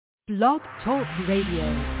Blog Talk Radio.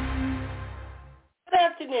 Good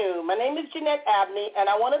afternoon. My name is Jeanette Abney, and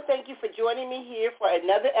I want to thank you for joining me here for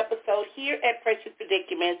another episode here at Precious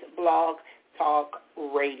Predicaments Blog Talk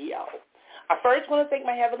Radio. I first want to thank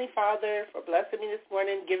my Heavenly Father for blessing me this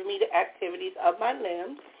morning, giving me the activities of my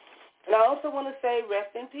limbs. And I also want to say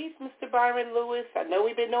rest in peace, Mr. Byron Lewis. I know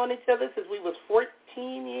we've been knowing each other since we was 14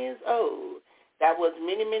 years old. That was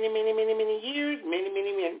many years,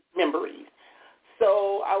 many memories.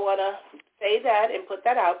 So I want to say that and put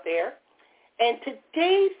that out there. And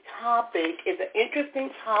today's topic is an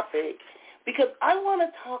interesting topic because I want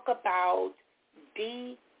to talk about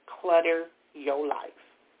declutter your life.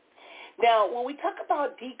 Now, when we talk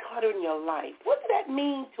about decluttering your life, what does that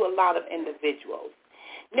mean to a lot of individuals?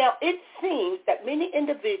 Now, it seems that many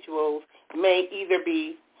individuals may either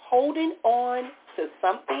be holding on to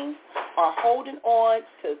something or holding on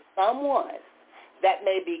to someone that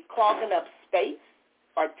may be clogging up space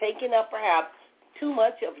or taking up perhaps too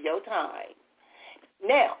much of your time.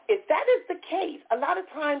 Now, if that is the case, a lot of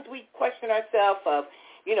times we question ourselves of,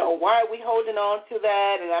 why are we holding on to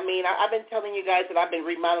that? And I've been telling you guys that I've been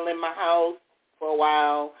remodeling my house for a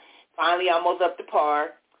while. Finally, almost up to par.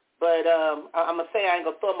 But I'm going to say I ain't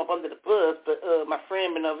going to throw them up under the bus, but my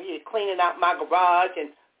friend been over here cleaning out my garage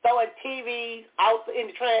and throwing TVs out in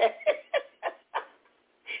the trash.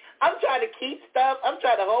 I'm trying to keep stuff. I'm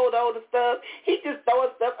trying to hold on to stuff. He just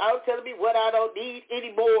throwing stuff out, telling me what I don't need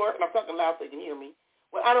anymore. And I'm talking loud so you can hear me.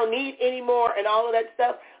 What I don't need anymore and all of that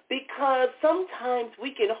stuff, because sometimes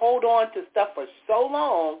we can hold on to stuff for so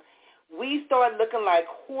long, we start looking like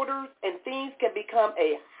hoarders, and things can become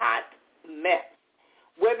a hot mess,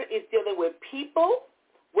 whether it's dealing with people,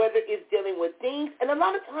 whether it's dealing with things. And a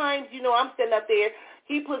lot of times, I'm sitting up there,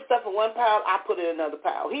 he puts stuff in one pile, I put it in another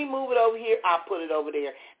pile. He move it over here, I put it over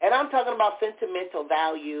there. And I'm talking about sentimental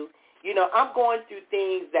value. I'm going through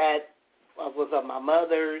things that was of my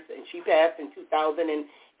mother's, and she passed in 2008,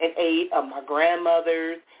 of my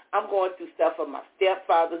grandmother's. I'm going through stuff of my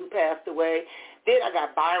stepfather who passed away. Then I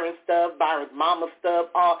got Byron's stuff, Byron's mama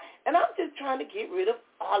stuff, and I'm just trying to get rid of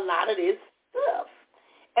a lot of this stuff.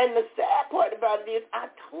 And the sad part about it is I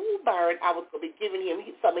told Byron I was going to be giving him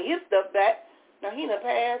some of his stuff back. Now, he done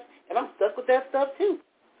passed, and I'm stuck with that stuff too.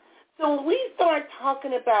 So when we start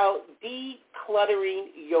talking about decluttering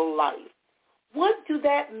your life, what do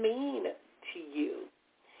that mean to you?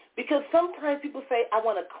 Because sometimes people say, I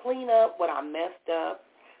want to clean up what I messed up.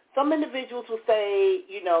 Some individuals will say,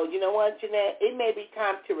 you know what, Jeanette, it may be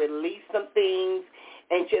time to release some things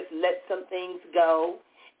and just let some things go.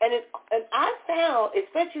 And I found,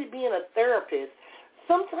 especially being a therapist,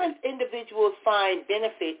 sometimes individuals find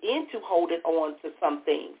benefit into holding on to some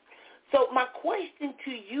things. So my question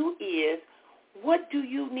to you is, what do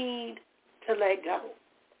you need to let go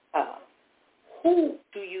of? Who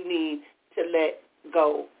do you need to let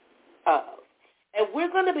go of? And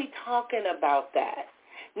we're going to be talking about that.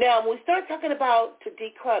 Now, when we start talking about to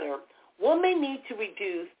declutter, one may need to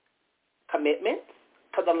reduce commitments,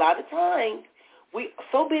 because a lot of times we're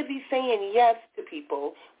so busy saying yes to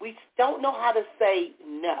people, we don't know how to say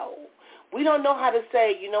no. We don't know how to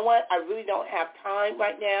say, you know what, I really don't have time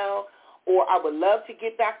right now, or I would love to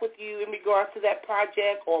get back with you in regards to that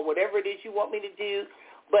project or whatever it is you want me to do.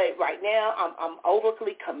 But right now I'm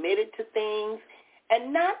overly committed to things.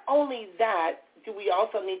 And not only that, do we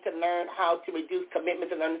also need to learn how to reduce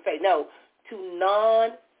commitments and learn to say no to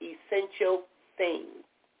non-essential things.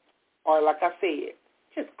 Or like I said,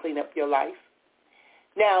 just clean up your life.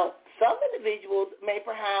 Now, some individuals may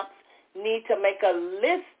perhaps need to make a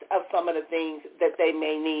list of some of the things that they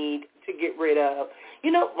may need to get rid of.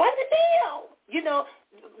 Write it down.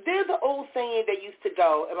 There's an old saying that used to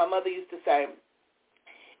go, and my mother used to say,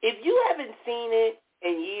 if you haven't seen it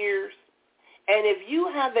in years, and if you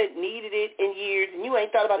haven't needed it in years and you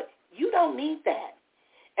ain't thought about it, you don't need that.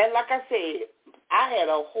 And like I said, I had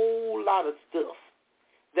a whole lot of stuff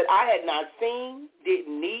that I had not seen,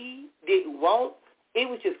 didn't need, didn't want. It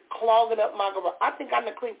was just clogging up my garage. I think I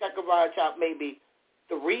done cleaned that garage out maybe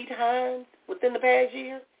 3 times within the past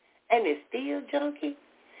year, and it's still junky.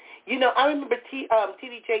 I remember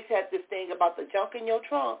T.D. Jakes had this thing about the junk in your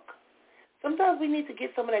trunk. Sometimes we need to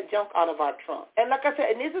get some of that junk out of our trunk. And like I said,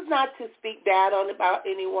 and this is not to speak bad on about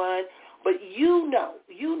anyone, but you know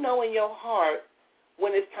in your heart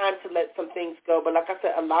when it's time to let some things go. But like I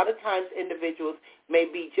said, a lot of times individuals may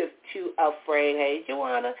be just too afraid. Hey,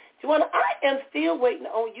 Joanna, I am still waiting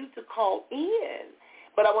on you to call in.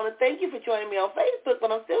 But I want to thank you for joining me on Facebook,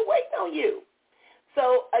 but I'm still waiting on you.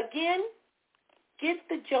 So, again, get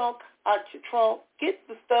the junk out your trunk. Get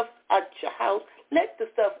the stuff out your house. Let the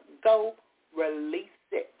stuff go. Release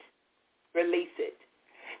it.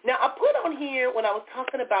 Now, I put on here when I was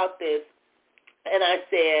talking about this, and I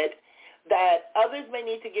said that others may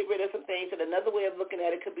need to get rid of some things, and another way of looking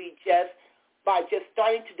at it could be just by just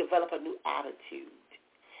starting to develop a new attitude.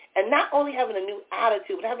 And not only having a new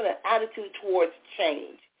attitude, but having an attitude towards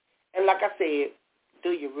change. And like I said,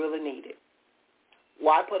 do you really need it?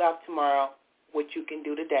 Why put off tomorrow what you can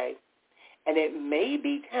do today? And it may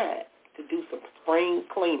be time to do some spring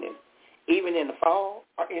cleaning, even in the fall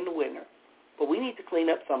or in the winter. But we need to clean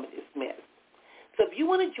up some of this mess. So if you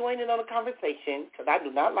want to join in on a conversation, because I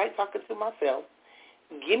do not like talking to myself,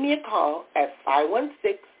 give me a call at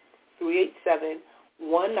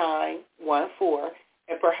 516-387-1914,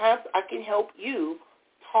 and perhaps I can help you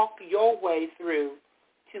talk your way through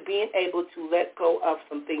to being able to let go of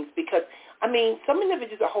some things. Because, I mean, some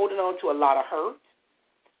individuals are holding on to a lot of hurt,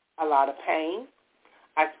 a lot of pain.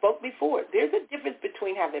 I spoke before. There's a difference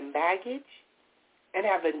between having baggage and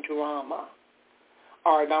having drama.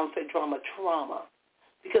 Or don't say drama, trauma.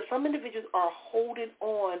 Because some individuals are holding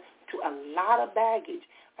on to a lot of baggage.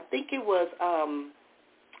 I think it was,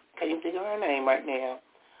 can't even think of her name right now,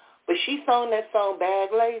 but she sang that song,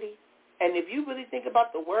 Bag Lady. And if you really think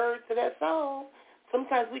about the words to that song,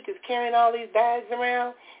 sometimes we just carrying all these bags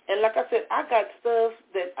around. And like I said, I got stuff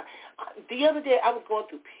that, the other day I was going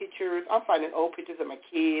through pictures. I'm finding old pictures of my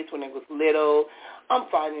kids when they was little. I'm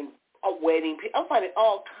finding a wedding. I'm finding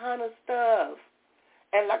all kind of stuff.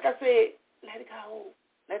 And like I said, let it go.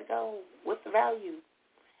 Let it go. What's the value?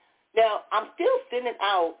 Now, I'm still sending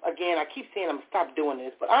out, again, I keep saying I'm going to stop doing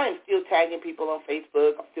this, but I am still tagging people on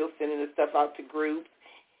Facebook. I'm still sending this stuff out to groups.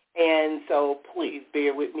 And so please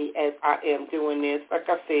bear with me as I am doing this. Like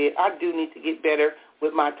I said, I do need to get better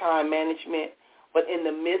with my time management. But in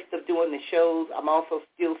the midst of doing the shows, I'm also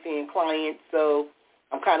still seeing clients. So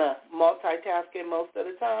I'm kind of multitasking most of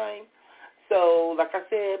the time. So like I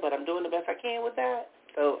said, but I'm doing the best I can with that.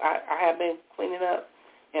 So I have been cleaning up.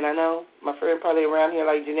 And I know my friend probably around here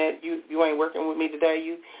like, Jeanette, you ain't working with me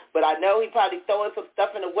today. But I know he probably throwing some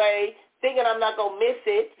stuff in the way, thinking I'm not going to miss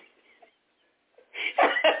it.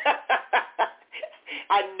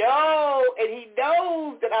 I know, and he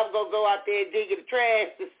knows that I'm going to go out there and dig in the trash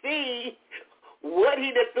to see what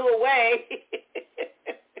he done threw away.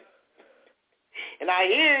 And I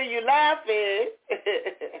hear you laughing.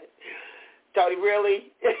 Tony,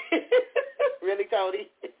 really? Really, Tony?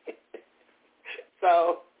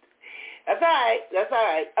 So, that's all right. That's all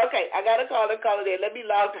right. Okay, I got a caller there. Let me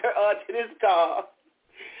log her on to this call.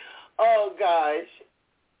 Oh, gosh.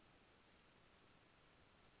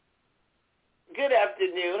 Good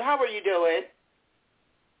afternoon. How are you doing?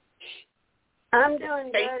 I'm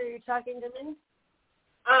doing good. Are you talking to me?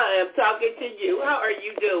 I am talking to you. How are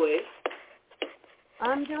you doing?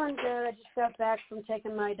 I'm doing good. I just got back from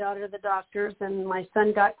taking my daughter to the doctors, and my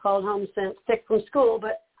son got called home sick from school.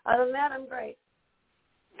 But other than that, I'm great.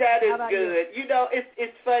 That is good. You know,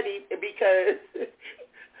 it's funny because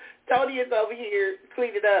Tony is over here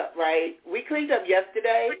cleaning up, right? We cleaned up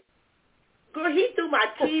yesterday. Girl, he threw my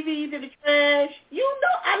TVs in the trash. You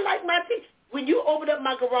know I like my TV. When you opened up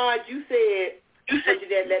my garage, you said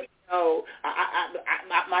Jeanette, let me know.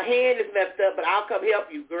 My hand is messed up, but I'll come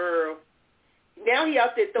help you, girl. Now he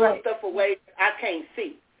out there throwing stuff away that I can't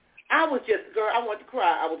see. I was just, girl, I wanted to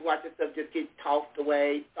cry. I was watching stuff just get tossed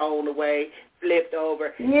away, thrown away, flipped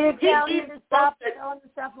over. You need to tell him to stop throwing the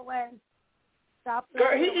stuff away. Stop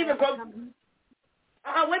throwing girl, he even broke. Wait a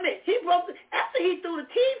minute. He broke, after he threw the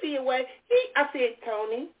TV away, I said,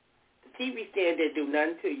 Tony, the TV stand didn't do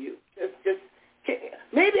nothing to you. Just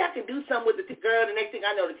maybe I can do something with the girl. The next thing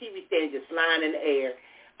I know, the TV stand just flying in the air.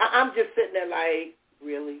 I'm just sitting there like,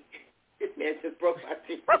 really? This man just broke my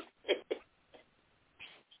TV stand.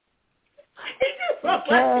 He just broke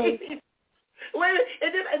my TV. Wait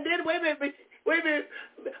a minute,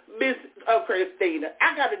 Miss Christina.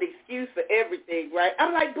 I got an excuse for everything, right?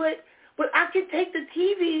 I'm like, but I can take the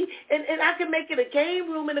TV and I can make it a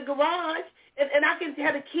game room in the garage, and I can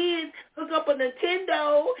have the kids hook up a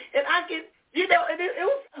Nintendo, and I can, you know, and it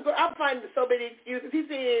was, I'm finding so many excuses. He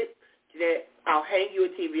said, Jeanette, I'll hang you a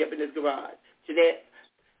TV up in this garage. Jeanette,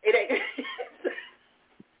 it ain't.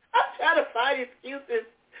 I'm trying to find excuses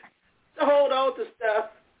to hold on to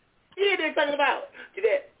stuff. He ain't there talking about,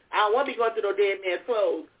 Jeanette, I don't want to be going through no dead man's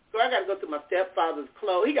clothes, so I got to go through my stepfather's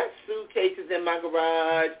clothes. He got suitcases in my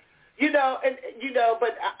garage. You know,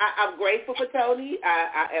 but I'm grateful for Tony.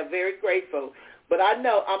 I am very grateful. But I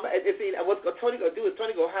know what's Tony going to do is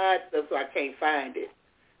Tony going to hide stuff so I can't find it.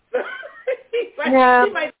 So he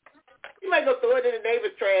might go throw it in the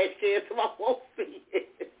neighbor's trash can so I won't see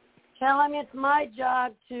it. Tell him it's my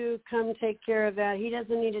job to come take care of that. He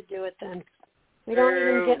doesn't need to do it then. We don't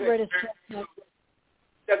even get rid of stuff.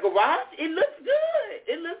 The garage, it looks good.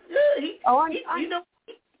 It looks good. You know,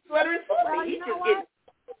 declutter is for well, me. You know what?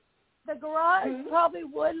 The garage probably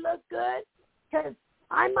would look good because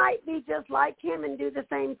I might be just like him and do the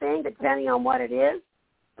same thing depending on what it is.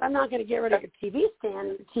 But I'm not going to get rid of your TV stand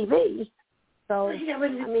and the TV. So,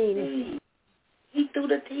 I mean. He threw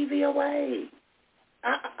the TV away.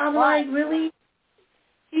 I'm like, really?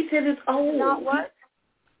 He said it's old. Did not work?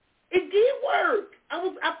 It did work.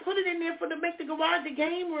 I put it in there to make the garage a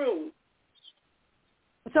game room.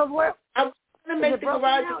 So where? I was going to make the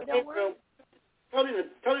garage a game room. Tony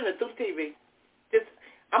threw the TV.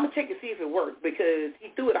 I'm going to check and see if it worked because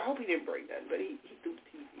he threw it. I hope he didn't break nothing, but he threw the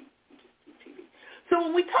TV. He just threw the TV. So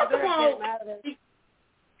when we talk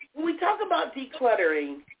about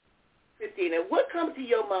decluttering, Christina, what comes to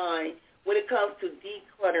your mind when it comes to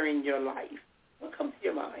decluttering your life? What comes to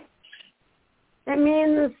your mind? It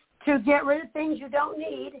means to get rid of things you don't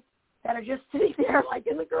need that are just sitting there like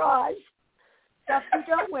in the garage, stuff you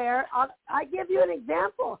don't wear. I give you an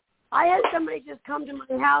example. I had somebody just come to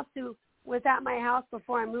my house who was at my house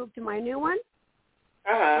before I moved to my new one,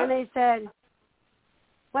 and they said,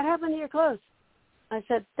 "What happened to your clothes?" I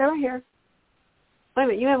said, "They're here." "Wait a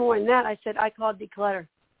minute, you haven't worn that." I said, "I called declutter."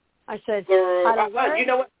 I said, "I don't wear it. You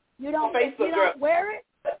know what? You don't wear it,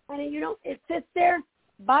 and it sits there.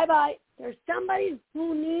 Bye-bye. There's somebody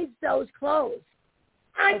who needs those clothes."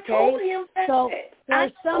 I told him that. So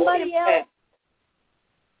there's somebody else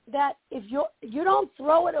that if you don't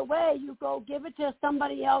throw it away, you go give it to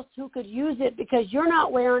somebody else who could use it because you're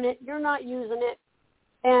not wearing it, you're not using it.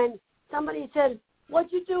 And somebody said,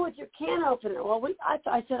 "What'd you do with your can opener?" Well, I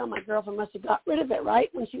said, "Oh, my girlfriend must have got rid of it,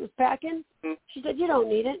 right, when she was packing." She said, "You don't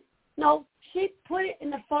need it." No, she put it in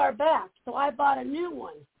the far back, so I bought a new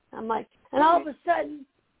one. I'm like, and all of a sudden,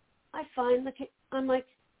 I find I'm like,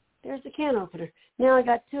 there's the can opener. Now I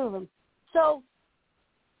got two of them. So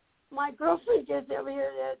my girlfriend gets over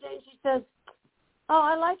here the other day, and she says, "Oh,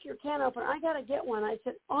 I like your can opener. I got to get one." I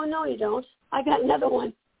said, "Oh, no, you don't. I got another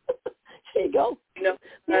one." There you go. You know,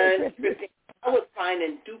 I was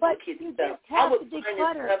finding duplicate stuff. I was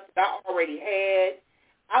finding stuff that I already had.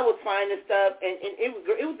 I was finding stuff, and it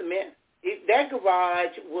was a mess. That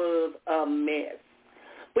garage was a mess.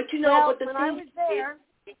 But you know, but the when thing I was there,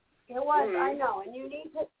 it was. I know, and you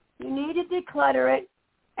need to declutter it.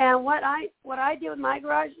 And what I do with my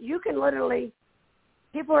garage, you can literally.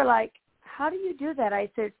 People are like, "How do you do that?" I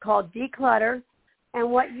said, "It's called declutter." And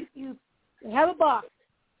what you have a box.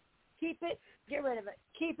 Keep it, get rid of it.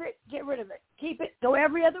 Keep it, get rid of it. Keep it, go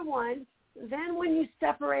every other one. Then when you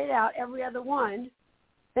separate out every other one,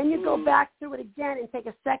 then you go back through it again and take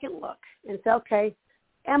a second look and say, "Okay,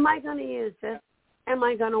 am I going to use this? Am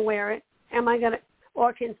I going to wear it?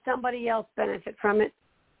 Or can somebody else benefit from it?"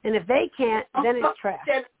 And if they can't, then it's trash.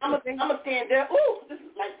 I'm going to stand up. Ooh, this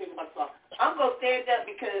is like thinking myself. I'm going to stand up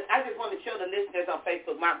because I just want to show the listeners on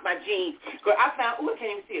Facebook my jeans. Girl, I found, I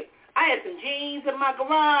can't even see it. I had some jeans in my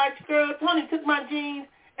garage, girl. Tony took my jeans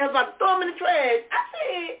and was like, "Throw them in the trash." I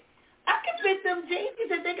said, "I can fit them jeans." He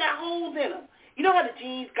said, "They got holes in them." You know how the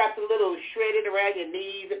jeans got the little shredded around your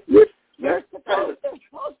knees? They're supposed to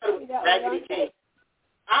be that way, right?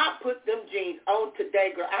 I put them jeans on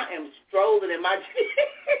today, girl. I am strolling in my jeans.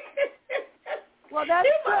 Well, that's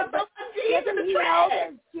good. But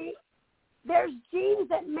there's jeans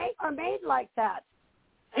that are made like that.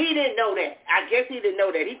 He didn't know that. I guess he didn't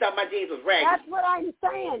know that. He thought my jeans was raggedy. That's what I'm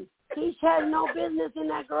saying. He has no business in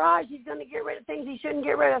that garage. He's going to get rid of things he shouldn't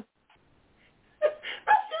get rid of. I'm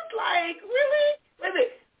just like, really? Wait a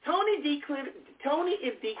minute. Tony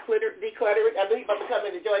is decluttering. I know you're about to come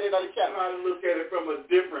in and join in on the chat. I look at it from a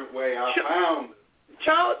different way. I found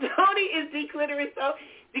it. Tony is decluttering. So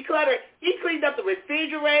declutter. He cleaned up the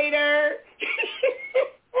refrigerator.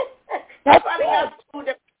 That's probably got food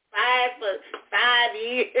for 5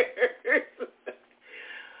 years.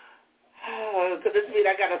 Because this means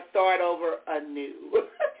I got to start over anew.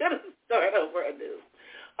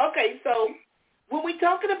 Okay, so when we're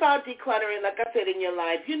talking about decluttering, like I said, in your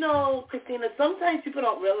life, you know, Christina, sometimes people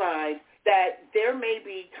don't realize that there may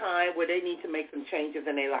be time where they need to make some changes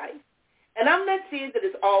in their life. And I'm not saying that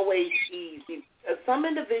it's always easy. Some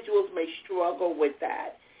individuals may struggle with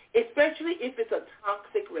that, especially if it's a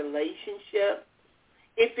toxic relationship,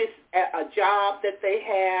 if it's a job that they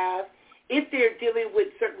have, if they're dealing with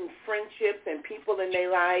certain friendships and people in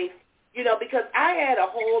their life, you know, because I had a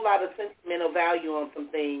whole lot of sentimental value on some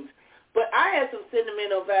things, but I had some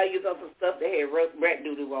sentimental values on some stuff that had rat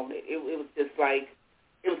doodle on it. It was just like,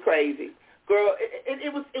 it was crazy. Girl,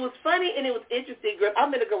 it was funny and it was interesting, girl.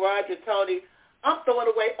 I'm in the garage with Tony. I'm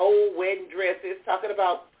throwing away old wedding dresses, talking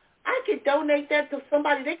about I could donate that to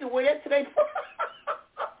somebody. They can wear that today.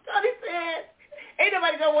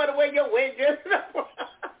 nobody gonna want to wear your wedding dress.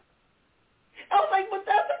 I was like, but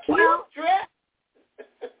that's a cute dress.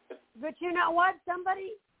 But you know what?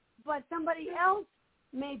 Somebody else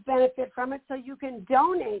may benefit from it, so you can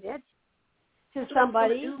donate it to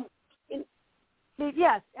somebody.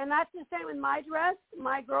 Yes, and that's the same with my dress.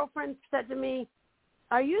 My girlfriend said to me,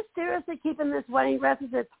 "Are you seriously keeping this wedding dress?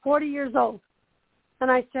 It's 40 years old."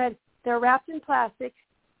 And I said, "They're wrapped in plastic."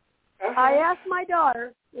 I asked my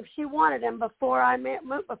daughter if she wanted them before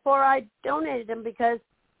I donated them because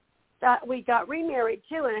we got remarried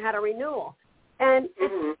too, and it had a renewal. And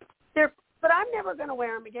but I'm never going to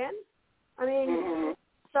wear them again. I mean,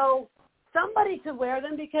 so somebody could wear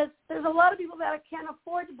them because there's a lot of people that can't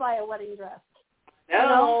afford to buy a wedding dress.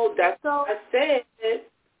 No, that's what I said.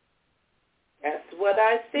 That's what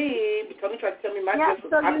I said. Tony tried to tell me my dress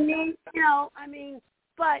was... so you need,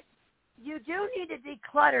 but you do need to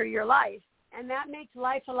declutter your life, and that makes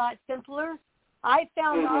life a lot simpler. I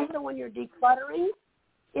found also when you're decluttering,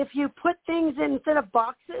 if you put things in, instead of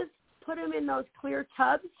boxes, put them in those clear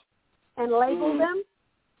tubs and label them.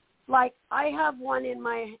 Like I have one in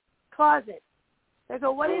my closet. They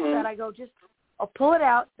go, "What is that?" I go, I'll pull it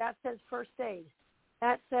out. That says first aid.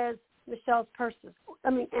 That says Michelle's purses.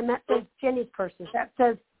 And that says Jenny's purses. That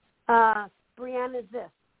says Brianna's this.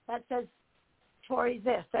 That says Tori's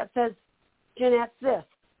this. That says Jeanette's this.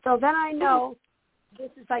 So then I know this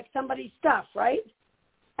is like somebody's stuff, right?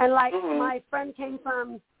 And like my friend came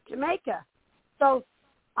from Jamaica. So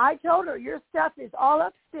I told her, your stuff is all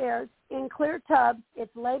upstairs in clear tubs.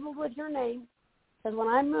 It's labeled with your name. Because when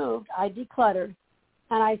I moved, I decluttered.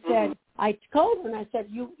 And I said, I told her, and I said,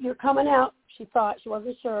 you're coming out. She thought, she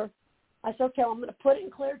wasn't sure. I said, okay, I'm going to put it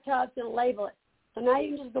in clear tubs and label it. So now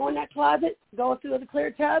you can just go in that closet, go through the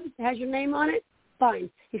clear tubs. It has your name on it. Fine.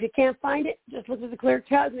 If you can't find it, just look at the clear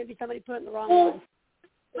tubs. Maybe somebody put it in the wrong one.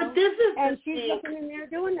 But this is and she's looking in there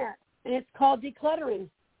doing that. And it's called decluttering.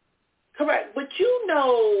 Correct. But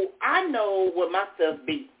I know where my stuff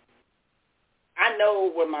be. I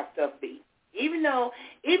know where my stuff be. Even though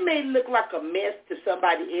it may look like a mess to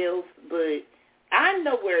somebody else, but I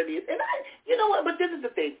know where it is. And you know what? But this is the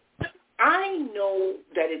thing. I know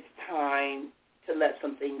that it's time to let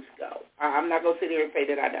some things go. I'm not going to sit here and say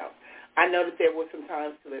that I don't. I know that there were some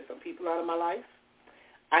times to let some people out of my life.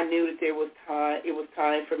 I knew that it was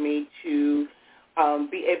time for me to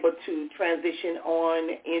be able to transition on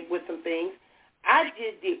with some things. I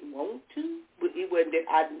just didn't want to, but it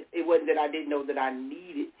wasn't that I didn't know that I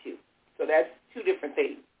needed to. So that's two different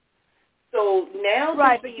things. So now,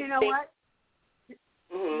 right? But you know what?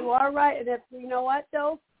 You are right. And you know what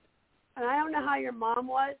though? And I don't know how your mom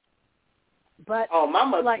was, but my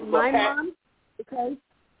mother, like my mom, because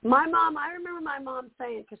my mom, I remember my mom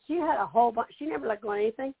saying, because she had a whole bunch, she never let go of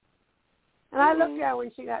anything. And I looked at her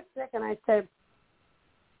when she got sick, and I said,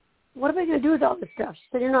 "What are we going to do with all this stuff?" She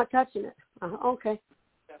said, "You're not touching it." Okay.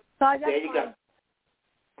 So I got there you go.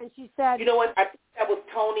 And she said, "You know what? I think that was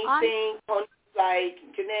Tony's thing. Tony was like,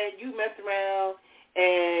 Jeanette, you mess around,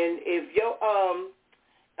 and if your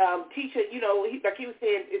teacher, he was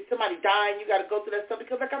saying, if somebody dying, you got to go through that stuff.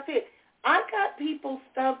 Because like I said, I got people's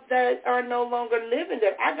stuff that are no longer living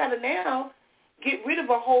that I got to now get rid of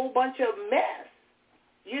a whole bunch of mess.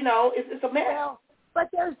 It's a mess." Well, but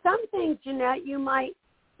there's some things, Jeanette,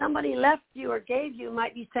 somebody left you or gave you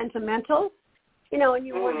might be sentimental, and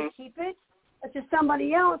you want to keep it. But to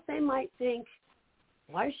somebody else, they might think,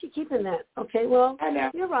 why is she keeping that? Okay, well,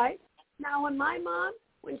 you're right. Now,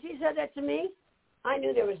 when she said that to me, I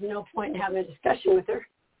knew there was no point in having a discussion with her.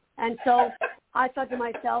 And so I thought to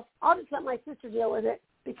myself, I'll just let my sister deal with it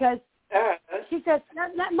because she said,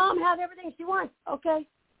 let Mom have everything she wants. Okay.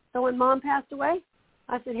 So when Mom passed away,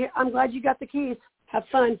 I said, here, I'm glad you got the keys. Have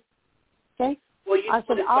fun. Okay? Well, I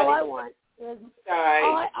said, all I want is,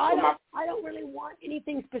 I don't really want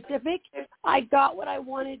anything specific. I got what I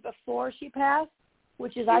wanted before she passed,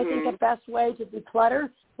 which is, I think, the best way to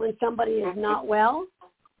declutter when somebody is not well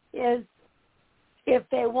is if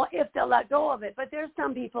they'll let go of it. But there's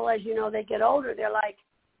some people, as you know, they get older, they're like,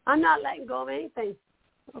 I'm not letting go of anything.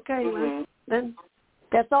 Okay, well, then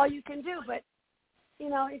that's all you can do. But,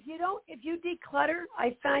 if you declutter,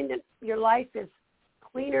 I find that your life is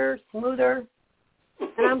cleaner, smoother.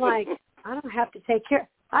 And I'm like, I don't have to take care.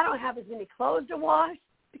 I don't have as many clothes to wash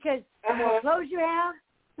because the more clothes you have,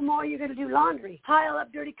 the more you're going to do laundry. Pile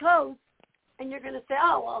up dirty clothes, and you're going to say,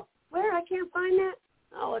 oh, well, where? I can't find that.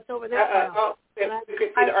 Oh, it's over there. Or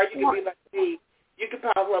you can be like me. You can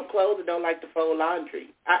pile up clothes and don't like to fold laundry.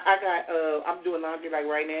 I'm doing laundry like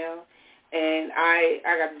right now, and I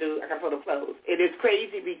got to fold the clothes. It is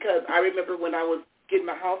crazy because I remember when I was getting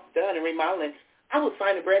my house done and remodeling, I would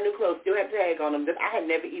find a brand new clothes, still have tag on them that I had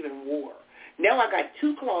never even wore. Now I got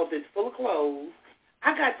 2 closets full of clothes.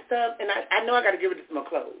 I got stuff, and I know I got to get rid of some more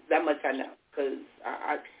clothes. That much I know, because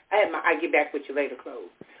I had my I get back with you later clothes.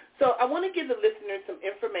 So I want to give the listeners some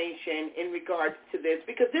information in regards to this,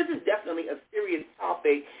 because this is definitely a serious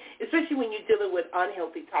topic, especially when you're dealing with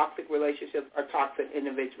unhealthy, toxic relationships or toxic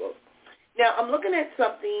individuals. Now, I'm looking at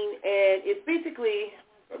something, and it's basically,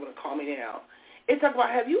 I'm going to call me now. It's talking about,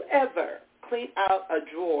 have you ever cleaned out a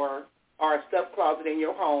drawer or a stuff closet in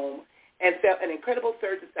your home and felt an incredible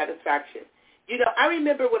surge of satisfaction? You know, I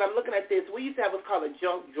remember when I'm looking at this, we used to have what's called a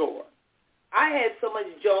junk drawer. I had so much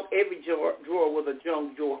junk, every drawer was a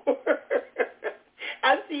junk drawer.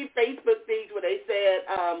 I've seen Facebook things where they said,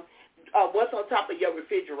 what's on top of your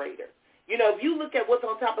refrigerator? You know, if you look at what's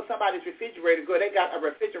on top of somebody's refrigerator, girl, they got a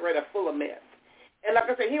refrigerator full of mess. And like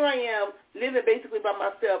I said, here I am living basically by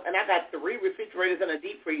myself, and I got 3 refrigerators and a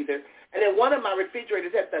deep freezer, and then one of my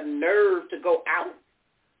refrigerators had the nerve to go out.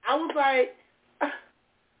 I was like,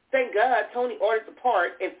 thank God Tony ordered the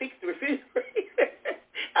part and fixed the refrigerator.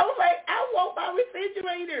 I was like, I want my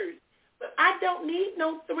refrigerators, but I don't need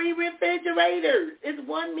no 3 refrigerators. It's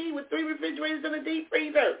one me with 3 refrigerators and a deep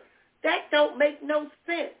freezer. That don't make no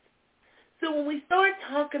sense. So when we start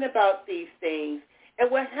talking about these things,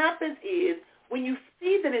 and what happens is, when you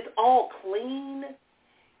see that it's all clean,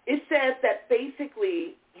 it says that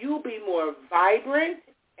basically you'll be more vibrant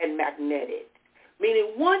and magnetic.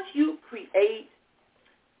 Meaning once you create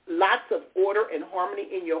lots of order and harmony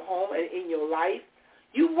in your home and in your life,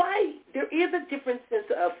 you're right, there is a different sense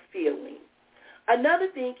of feeling. Another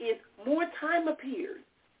thing is more time appears.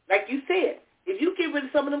 Like you said, if you get rid of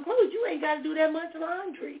some of them clothes, you ain't got to do that much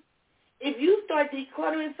laundry. If you start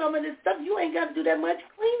decluttering some of this stuff, you ain't got to do that much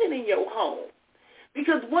cleaning in your home.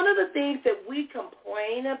 Because one of the things that we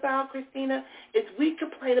complain about, Christina, is we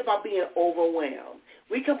complain about being overwhelmed.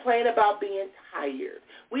 We complain about being tired.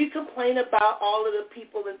 We complain about all of the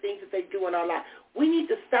people and things that they do in our life. We need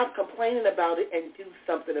to stop complaining about it and do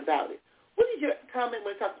something about it. What is your comment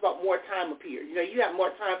when it talks about more time appears? You know, you have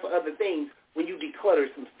more time for other things when you declutter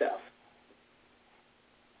some stuff.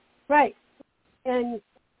 Right. And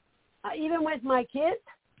even with my kids,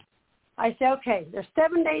 I say, okay, there's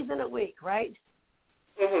 7 days in a week, right?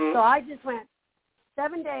 Mm-hmm. So I just went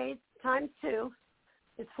 7 days times 2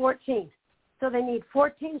 is 14. So they need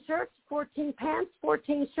 14 shirts, 14 pants,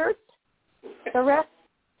 14 shirts. The rest,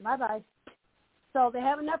 bye-bye. So they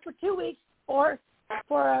have enough for 2 weeks or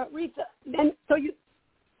for a refill. And so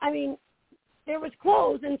there was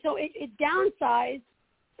clothes, and so it downsized,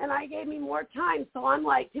 and I gave me more time. So I'm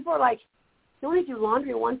like, people are like, you only do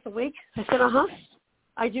laundry once a week? I said, uh-huh.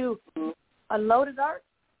 I do a load of dark,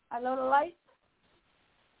 a load of light,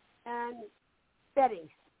 and bedding.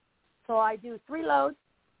 So I do 3 loads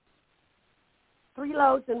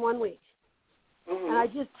in 1 week. Mm-hmm. And I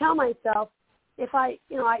just tell myself, if I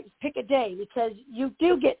pick a day, because you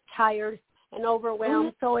do get tired and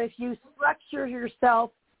overwhelmed. Mm-hmm. So if you structure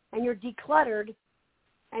yourself and you're decluttered,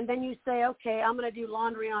 and then you say, okay, I'm going to do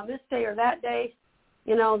laundry on this day or that day,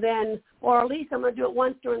 then, or at least I'm going to do it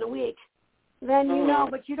once during the week, then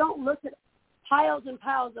but you don't look at piles and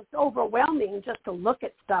piles. It's overwhelming just to look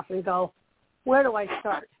at stuff and go, where do I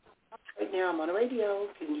start? Right now I'm on the radio.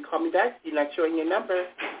 Can you call me back? You're not showing your number.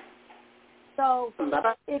 So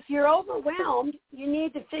if you're overwhelmed, you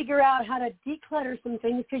need to figure out how to declutter some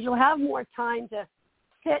things, because you'll have more time to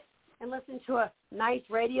sit and listen to a nice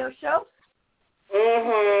radio show.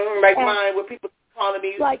 Mm-hmm. Like mine, where people calling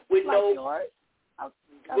me with no... yours.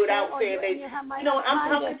 Without saying they... I'm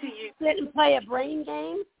talking to you. Sit and play a brain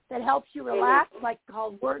game that helps you relax, like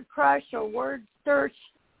called Word Crush or Word Search,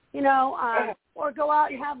 or go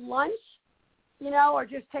out and have lunch, or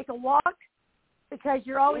just take a walk, because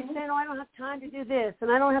you're always saying, I don't have time to do this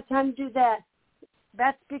and I don't have time to do that.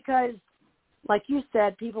 That's because, like you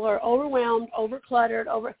said, people are overwhelmed, overcluttered,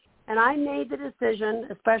 and I made the decision,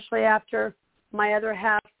 especially after my other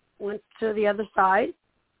half went to the other side,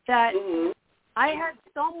 that I had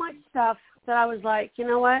so much stuff that I was like, you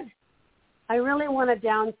know what? I really want to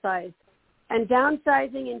downsize. And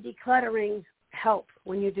downsizing and decluttering help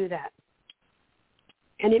when you do that.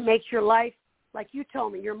 And it makes your life, like you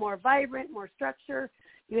told me, you're more vibrant, more structure.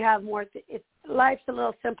 You have more, life's a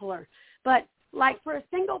little simpler. But like for a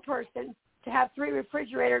single person to have 3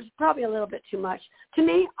 refrigerators, probably a little bit too much. To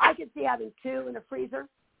me, I could see having 2 in the freezer,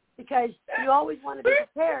 because you always want to be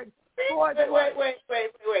prepared for the... Wait,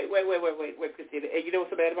 Christina. And you know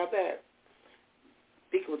what's so bad about that?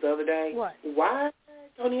 I think it was the other day. What? Why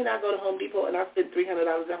Tony and I go to Home Depot and I spend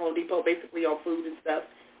 $300 at Home Depot basically on food and stuff?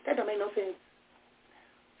 That don't make no sense.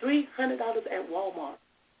 $300 at Walmart.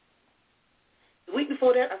 The week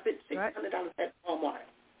before that, I spent $600 at Walmart.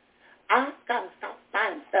 I got to stop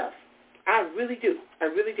buying stuff. I really do. I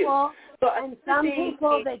really do. Well, so and some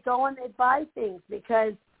people, they go and they buy things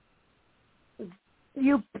because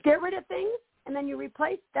you get rid of things and then you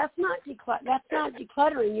replace. That's not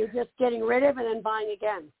decluttering. You're just getting rid of it and buying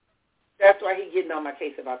again. That's why he's getting on my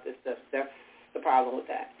case about this stuff. That's the problem with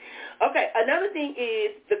that. Okay,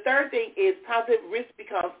 the third thing is positive risk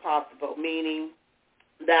becomes possible, meaning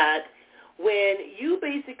that when you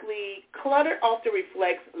basically clutter often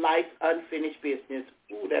reflects life's unfinished business.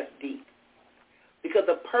 Ooh, that's deep. Because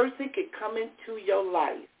a person can come into your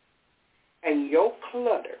life and your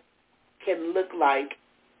clutter can look like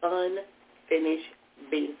unfinished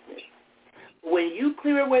business. When you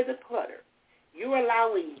clear away the clutter, you're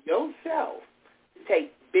allowing yourself to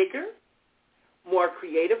take bigger, more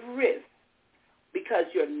creative risks because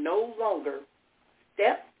you're no longer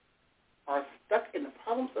stuck or stuck in the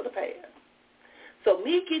problems of the past. So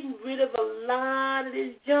me getting rid of a lot of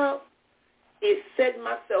this junk is setting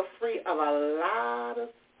myself free of a lot of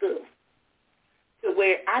stuff to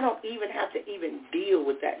where I don't even have to even deal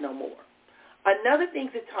with that no more. Another thing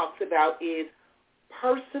it talks about is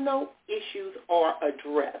personal issues are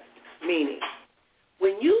addressed, meaning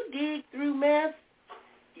when you dig through mess,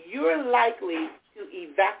 you're likely to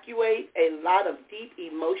evacuate a lot of deep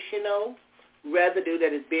emotional residue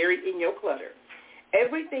that is buried in your clutter.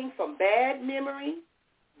 Everything from bad memory,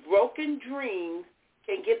 broken dreams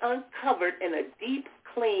can get uncovered in a deep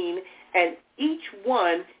clean, and each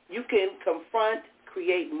one you can confront,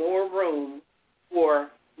 create more room for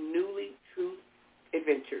newly true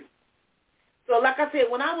adventures. So like I said,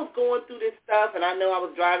 when I was going through this stuff, and I know I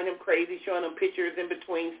was driving him crazy, showing him pictures in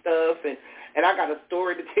between stuff, and I got a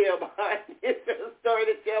story to tell behind this, a story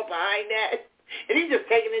to tell behind that, and he's just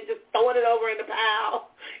taking it, just throwing it over in the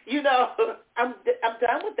pile. You know, I'm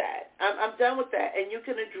done with that. I'm done with that. And you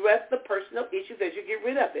can address the personal issues as you get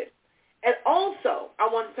rid of it. And also, I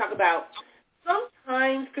want to talk about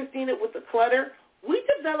sometimes, Christina, with the clutter, we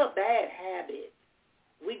develop bad habits.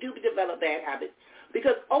 We do develop bad habits.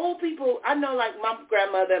 Because old people, I know like my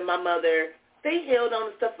grandmother and my mother, they held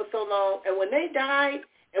on to stuff for so long, and when they died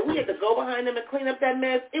and we had to go behind them and clean up that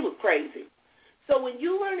mess, it was crazy. So when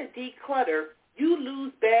you learn to declutter, you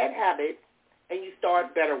lose bad habits and you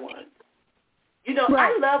start better ones. You know,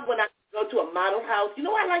 right. I love when I go to a model house. You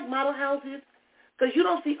know why I like model houses? Because you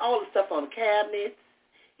don't see all the stuff on the cabinets.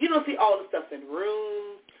 You don't see all the stuff in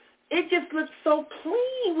rooms. It just looks so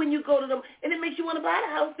clean when you go to them, and it makes you want to buy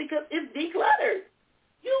the house because it's decluttered.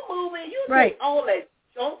 You move in, you take all that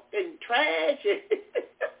junk and trash and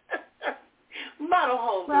model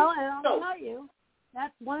homes. Well, and I'll tell you,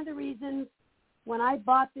 that's one of the reasons when I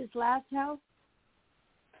bought this last house,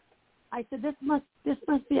 I said this must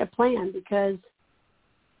be a plan because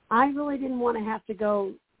I really didn't want to have to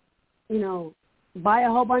go, buy a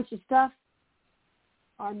whole bunch of stuff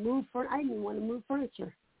or move I didn't want to move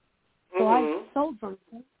furniture. So I sold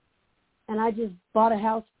furniture and I just bought a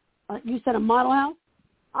house. You said a model house?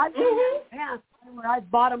 I've been past where I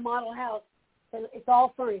bought a model house and it's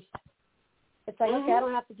all furnished. It's like, okay, I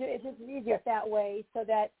don't have to do it. It's just easier that way so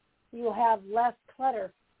that you'll have less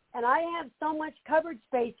clutter. And I have so much cupboard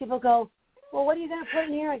space. People go, well, what are you going to put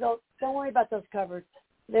in here? I go, don't worry about those cupboards.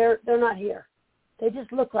 They're not here. They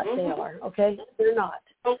just look like they are, okay? They're not.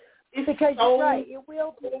 Because you're right. It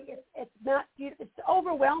will be. It's not. It's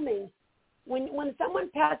overwhelming. When someone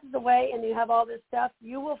passes away and you have all this stuff,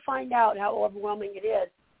 you will find out how overwhelming it is.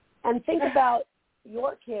 And think about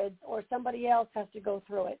your kids or somebody else has to go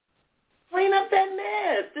through it. Clean up that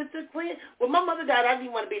mess. Just clean. When my mother died, I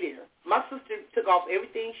didn't want to be there. My sister took off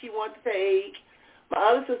everything she wanted to take. My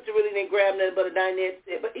other sister really didn't grab nothing but a dinette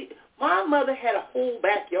set. But my mother had a whole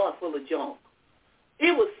backyard full of junk.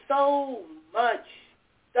 It was so much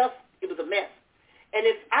stuff. It was a mess. And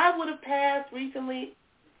if I would have passed recently,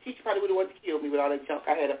 she probably would have wanted to kill me with all that junk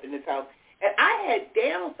I had up in this house. And I had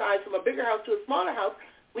downsized from a bigger house to a smaller house.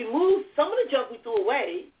 We moved some of the junk we threw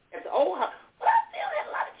away at the old house. But I still had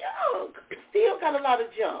a lot of junk. Still got a lot of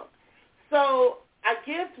junk. So I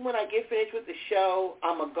guess when I get finished with the show,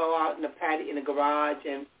 I'm going to go out in the patio in the garage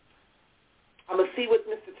and I'm going to see what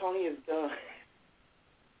Mr. Tony has done.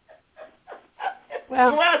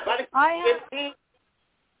 Well,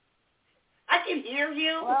 I can hear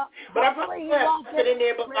him, well, but I probably won't sit in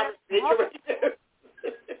there behind the refrigerator.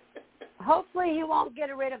 Hopefully he won't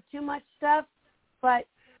get rid of too much stuff, but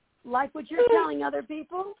like what you're telling other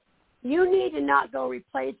people, you need to not go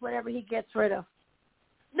replace whatever he gets rid of.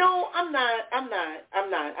 No, I'm not. I'm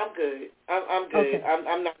good. I'm good. Okay.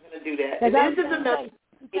 I'm not going to do that. And this is another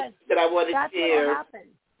thing that I want to share. That's what will happen.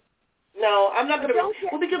 No, I'm not going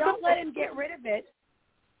to. Don't let him get rid of it.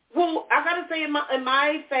 Well, I got to say in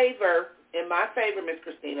my favor, Miss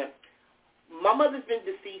Christina, my mother's been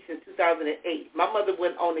deceased since 2008. My mother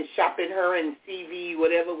went on and shopping, her and CV,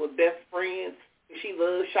 whatever, with best friends. She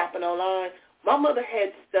loves shopping online. My mother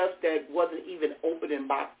had stuff that wasn't even open in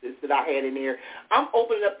boxes that I had in there. I'm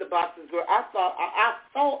opening up the boxes where I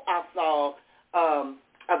saw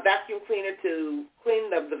a vacuum cleaner to clean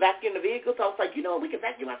the vacuum the vehicle. So I was like, we can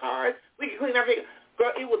vacuum our cars. We can clean our vehicle.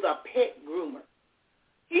 Girl, it was a pet groomer.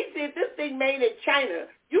 He said, this thing made in China.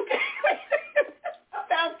 You can I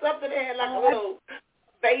found something that had like a little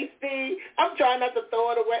face thing. I'm trying not to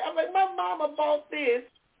throw it away. I'm like, my mama bought this.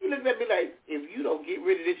 He looked at me like, if you don't get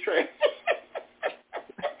rid of this trash.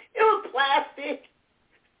 It was plastic.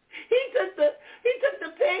 He took the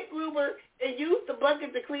pet groomer and used the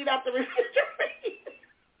bucket to clean out the refrigerator.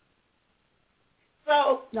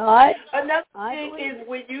 So another thing is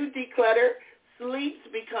when you declutter, sleeps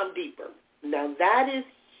become deeper. Now that is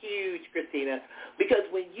huge, Christina, because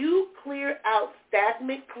when you clear out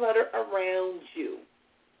stagnant clutter around you,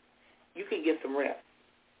 you can get some rest.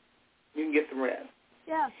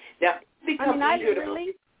 Yeah. Now,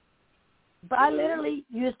 I literally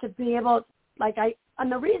used to be able,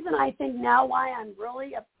 and the reason I think now why I'm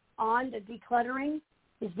really on to decluttering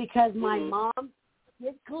is because my mom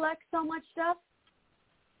did collect so much stuff,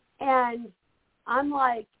 and I'm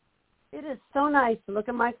like, it is so nice to look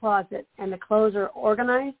in my closet and the clothes are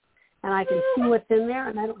organized and I can see what's in there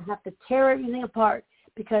and I don't have to tear everything apart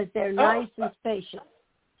because they're nice and spacious.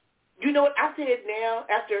 You know what? I said now,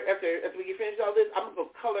 after we get finished all this, I'm going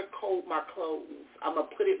to color code my clothes. I'm going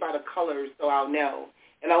to put it by the colors so I'll know.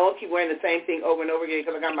 And I won't keep wearing the same thing over and over again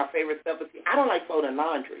because I got my favorite stuff. But see, I don't like folding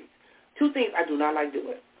laundry. Two things I do not like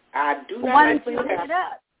doing. I do not like folding laundry.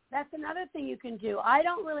 That's another thing you can do. I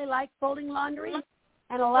don't really like folding laundry.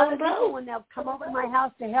 And a lot of people, when they'll come over to my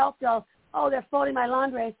house to help, they're folding my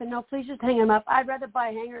laundry. I said, no, please just hang them up. I'd rather buy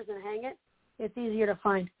hangers and hang it. It's easier to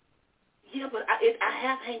find. Yeah, but I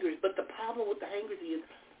have hangers, but the problem with the hangers is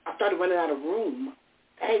I started running out of room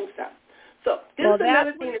to hang stuff. So this is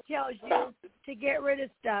another thing that tells you to get rid of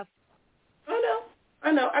stuff.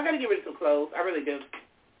 I know. I got to get rid of some clothes. I really do.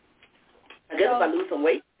 I guess if I lose some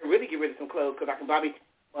weight, I really get rid of some clothes because I can buy me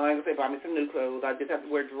some new clothes. I just have to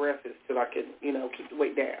wear dresses so I can, keep the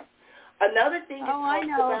weight down. Another thing. Oh, I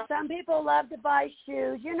know. Some people love to buy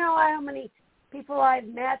shoes. You know how many people I've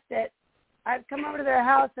met that I've come over to their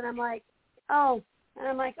house and I'm like,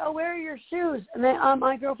 where are your shoes? And then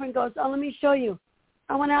my girlfriend goes, let me show you.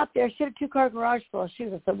 I went out there. She had a 2-car garage full of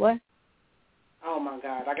shoes. I said, what? Oh, my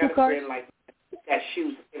God. I got a friend like that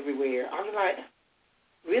shoes everywhere. I was like,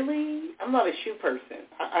 really? I'm not a shoe person.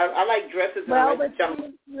 I like dresses and I like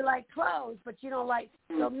jumpers. You like clothes, but you don't like.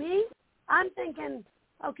 So me, I'm thinking,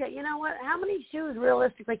 okay, you know what? How many shoes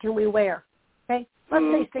realistically can we wear? Okay,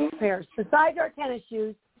 let's say 6 pairs. Besides our tennis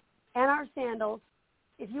shoes and our sandals,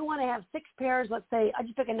 if you want to have 6 pairs, let's say, I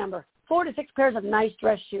just took a number, 4 to 6 pairs of nice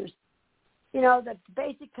dress shoes. The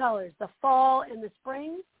basic colors, the fall and the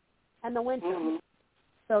spring and the winter.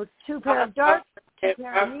 So 2 pair of dark, 2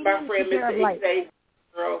 pair of medium, 2 pair of light.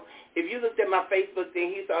 Girl, if you looked at my Facebook thing,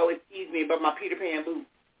 he used to always tease me about my Peter Pan boots.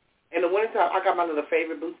 In the wintertime, I got my little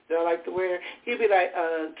favorite boots that I like to wear. He'd be like,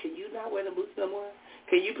 can you not wear the boots no more?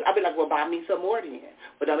 I'd be like, well, buy me some more then.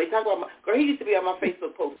 But don't be talking about girl, he used to be on my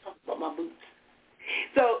Facebook post talking about my boots.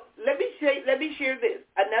 So let me share this.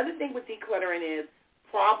 Another thing with decluttering is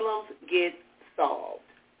problems get solved.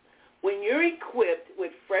 When you're equipped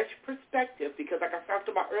with fresh perspective, because like I talked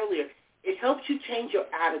about earlier, it helps you change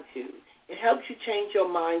your attitude. It helps you change your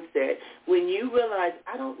mindset when you realize,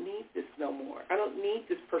 I don't need this no more. I don't need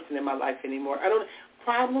this person in my life anymore.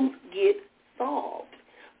 Problems get solved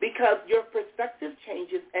because your perspective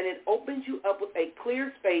changes and it opens you up with a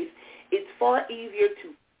clear space. It's far easier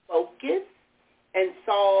to focus and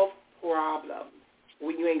solve problems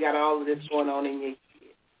when you ain't got all of this going on in your head.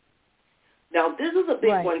 Now, this is a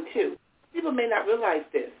big one, too. People may not realize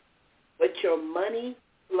this, but your money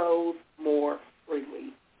flows more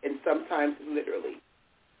freely. And sometimes literally.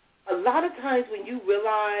 A lot of times when you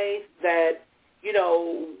realize that, I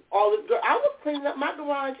was cleaning up my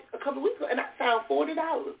garage a couple of weeks ago, and I found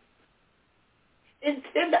 $40 in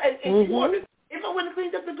quarters. If I wouldn't have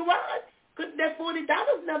cleaned up the garage, that $40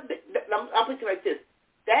 I'll put it like this.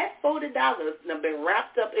 That $40 now been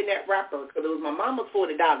wrapped up in that wrapper because it was my mama's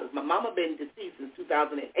 $40. My mama been deceased since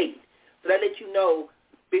 2008. So that lets you know,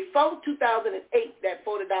 before 2008, that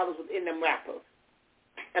 $40 was in them wrappers.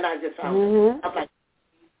 And I just found it. I'm like,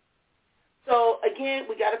 so again,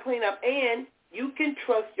 we got to clean up, and you can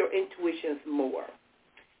trust your intuitions more.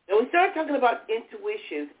 And we start talking about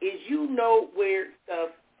intuitions is you know where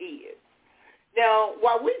stuff is. Now,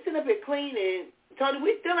 while we sitting up here cleaning, Tony,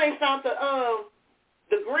 we still ain't found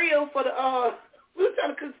the grill for the we were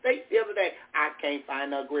trying to cook steaks the other day. I can't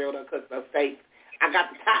find no grill to cook no steaks. I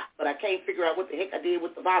got the top, but I can't figure out what the heck I did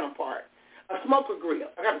with the bottom part. A smoker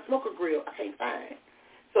grill. I got a smoker grill I can't find.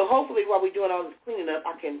 So hopefully while we're doing all this cleaning up,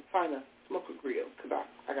 I can find a smoker grill because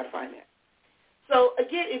I got to find that. So,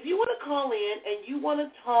 again, if you want to call in and you want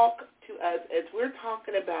to talk to us as we're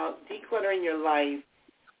talking about decluttering your life,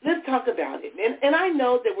 let's talk about it. And I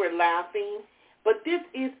know that we're laughing, but this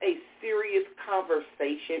is a serious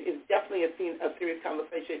conversation. It's definitely a serious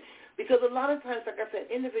conversation because a lot of times, like I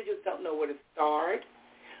said, individuals don't know where to start.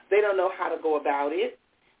 They don't know how to go about it.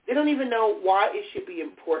 They don't even know why it should be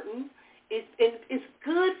important. It's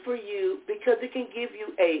good for you because it can give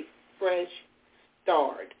you a fresh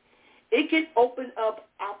start. It can open up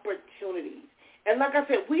opportunities. And like I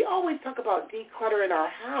said, we always talk about decluttering our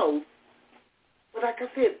house, but like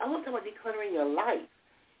I said, I want to talk about decluttering your life.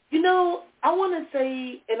 You know, I want to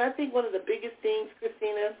say, and I think one of the biggest things,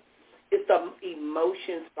 Christina, is the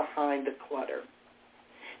emotions behind the clutter.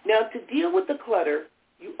 Now, to deal with the clutter,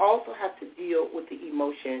 you also have to deal with the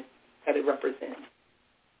emotion that it represents.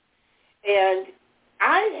 And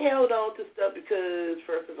I held on to stuff because,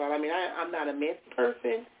 first of all, I mean, I'm not a messy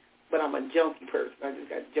person, but I'm a junky person. I just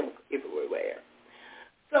got junk everywhere.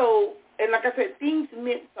 So, and like I said, things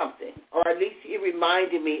meant something, or at least it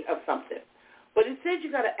reminded me of something. But it says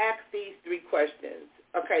you got to ask these 3 questions.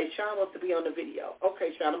 Okay, Sean wants to be on the video.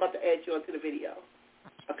 Okay, Sean, I'm about to add you onto the video.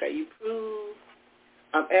 Okay, you prove.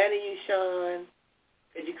 I'm adding you, Sean,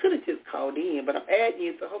 because you could have just called in, but I'm adding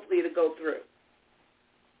you, so hopefully it'll go through.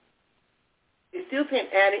 It's still saying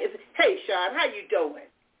adding. Hey, Sean, how you doing?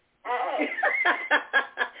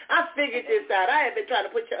 I figured this out. I have been trying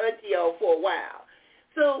to put your auntie on for a while.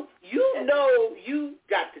 So you know you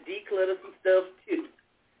got to declutter some stuff, too.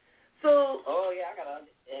 So, I got to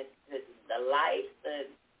the life, the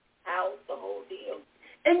house, the whole deal.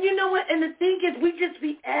 And you know what? And the thing is, we just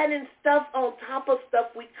be adding stuff on top of stuff.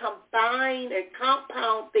 We combine and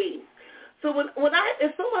compound things. So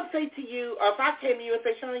if someone say to you, or if I came to you and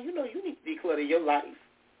say, Sean, you know you need to declutter your life,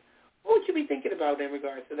 what would you be thinking about in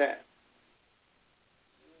regards to that?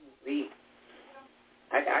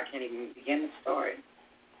 I can't even begin to start.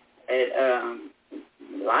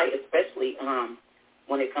 Life, especially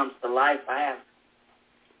when it comes to life, I have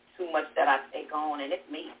too much that I take on, and it's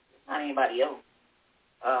me, it's not anybody else.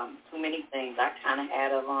 Too many things. I kind of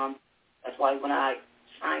had that's why when I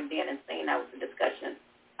chimed in and saying that was a discussion,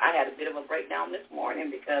 I had a bit of a breakdown this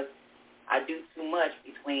morning because I do too much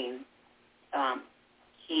between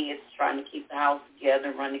kids trying to keep the house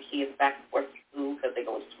together, run the kids back and forth to school because they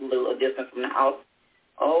go to school a little distance from the house.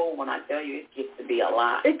 Oh, when I tell you, it gets to be a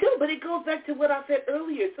lot. It does, but it goes back to what I said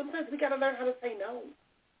earlier. Sometimes we got to learn how to say no.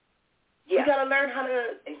 Yeah. We got to learn how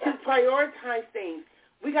to prioritize things.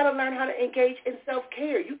 We got to learn how to engage in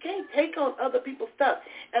self-care. You can't take on other people's stuff.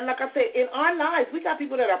 And like I said, in our lives, we got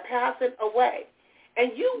people that are passing away.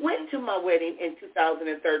 And you went to my wedding in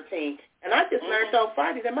 2013, and I just learned on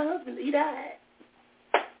Friday that my husband, he died.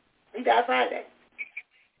 He died Friday.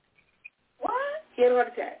 What? He had a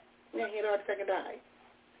heart attack. Yeah, he had a heart attack and died.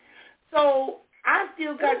 So I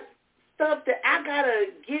still got stuff that I got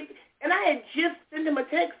to get, and I had just sent him a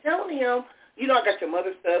text telling him, you know, I got your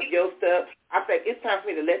mother's stuff, your stuff. I said, it's time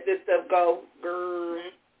for me to let this stuff go. Girl.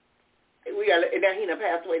 And now he done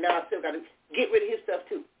passed away. Now I still got to get rid of his stuff,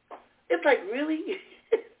 too. It's like, really?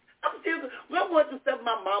 I'm going through stuff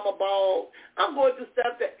my mama bought. I'm going through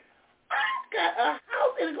stuff that I got a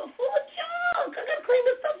house and it's full of junk. I got to clean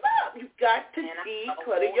this stuff up. You got to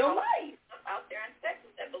declutter your life. Out there in Texas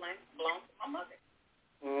that belongs to my mother.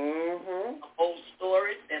 Mm-hmm. A whole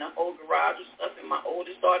storage and a whole garage of stuff in my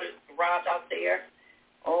oldest daughter's garage out there.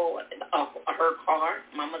 Her car,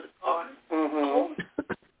 my mother's car. Mm-hmm.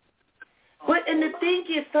 But and the thing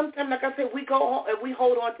is, sometimes, like I said, we go on and we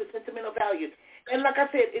hold on to sentimental value. And like I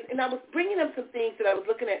said, and I was bringing up some things that I was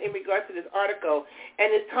looking at in regards to this article, and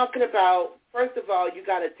it's talking about, first of all, you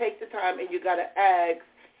got to take the time and you got to ask,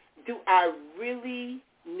 do I really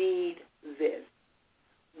need this?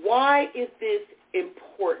 Why is this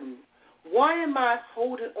important? Why am I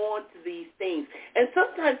holding on to these things? And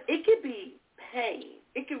sometimes it can be pain.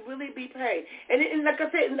 It can really be pain. And like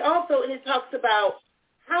I said, and also it talks about,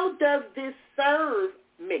 how does this serve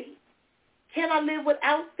me? Can I live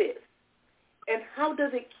without this? And how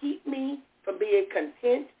does it keep me from being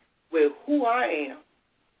content with who I am?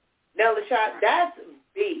 Now, LaShawn, that's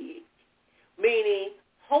big, meaning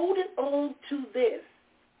holding on to this.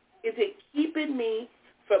 Is it keeping me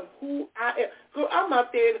from who I am. So I'm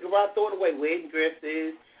out there in the garage throwing away wedding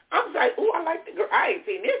dresses. I'm like, ooh, I like the girl. I ain't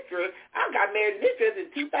seen this dress. I got married in this dress in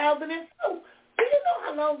 2002. Do you know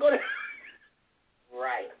how long ago that?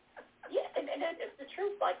 Right. Yeah, and it's the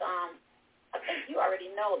truth. Like, I think you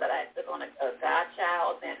already know that I took on a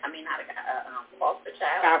godchild, and I mean, not a foster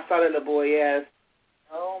child. I saw that little boy, yes.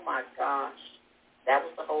 Oh, my gosh. That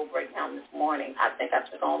was the whole breakdown this morning. I think I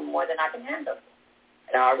took on more than I can handle.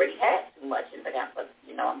 And I already had too much, and but,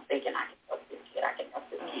 you know, I'm thinking I can help this kid. I can help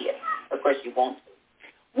this kid. Of course, you won't.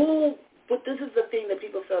 Well, but this is the thing that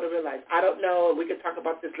people fail to realize. I don't know, and we can talk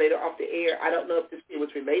about this later off the air. I don't know if this kid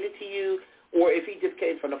was related to you or if he just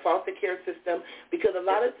came from the foster care system, because a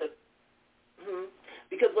lot of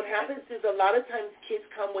because what happens is a lot of times kids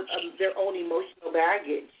come with their own emotional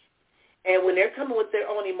baggage. And when they're coming with their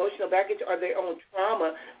own emotional baggage or their own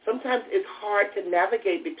trauma, sometimes it's hard to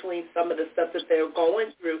navigate between some of the stuff that they're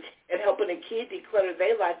going through and helping a kid declutter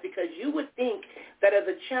their life, because you would think that as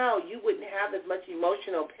a child you wouldn't have as much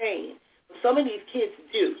emotional pain. But some of these kids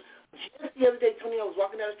do. Just the other day, Tony, I was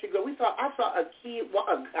walking down the street. I saw a kid,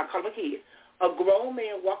 I call him a kid, a grown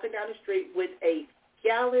man walking down the street with a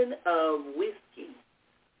gallon of whiskey.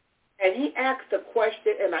 And he asked a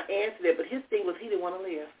question, and I answered it, but his thing was he didn't want to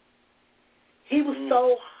live. He was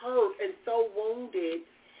so hurt and so wounded,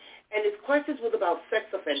 and his questions was about sex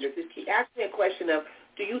offenders. He asked me a question of,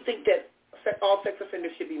 do you think that all sex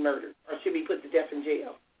offenders should be murdered or should be put to death in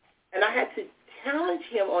jail? And I had to challenge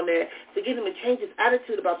him on that to get him to change his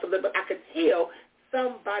attitude about something, but I could tell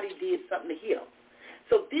somebody did something to him.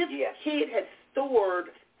 So this kid had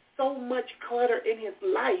stored so much clutter in his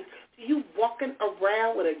life. So you walking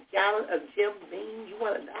around with a gallon of Jim Beam, you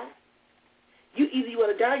want to die? Either you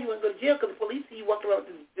want to die or you want to go to jail, because the police see you walking around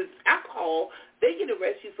with this alcohol, they can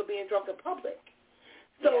arrest you for being drunk in public.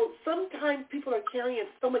 So sometimes people are carrying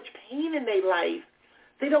so much pain in their life,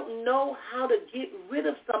 they don't know how to get rid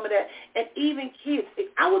of some of that. And even kids,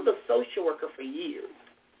 I was a social worker for years.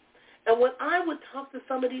 And when I would talk to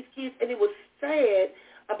some of these kids, and it was sad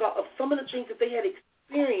about some of the things that they had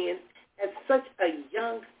experienced at such a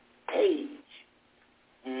young age.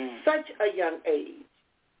 Such a young age.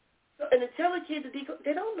 So, and to tell a kid to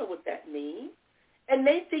they don't know what that means. And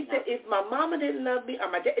they think that if my mama didn't love me, or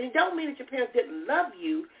my dad, and it don't mean that your parents didn't love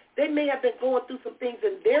you. They may have been going through some things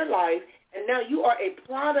in their life, and now you are a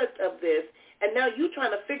product of this, and now you're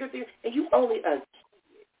trying to figure things, and you only a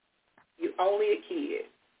kid. You're only a kid.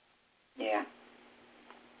 Yeah.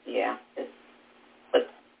 Yeah. But,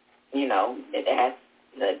 you know,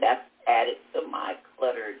 that's added to my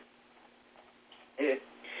cluttered.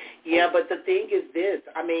 Yeah, but the thing is this.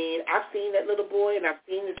 I mean, I've seen that little boy, and I've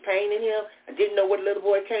seen his pain in him. I didn't know where the little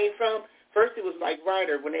boy came from. First, it was like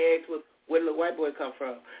Ryder when they asked where the little white boy come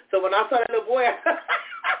from. So when I saw that little boy,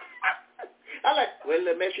 I like, where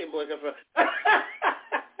the little Mexican boy come from?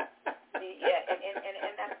 Yeah,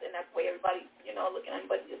 and that's where everybody, you know, looking at him.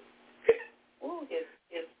 But his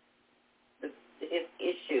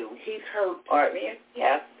issue. He's hurt. Or, I mean, he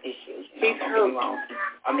has issues. You know, he's hurt. Wrong.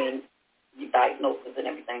 I mean, you diagnosis and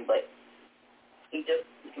everything, but he just,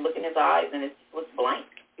 you can look in his eyes and it looks blank.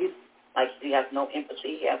 It's like he has no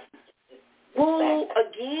empathy. He has. Well,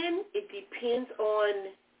 again, it depends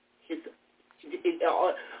on his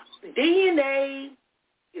DNA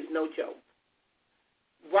is no joke.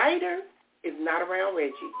 Ryder is not around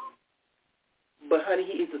Reggie, but honey,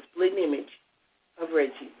 he is a split image of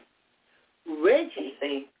Reggie. Reggie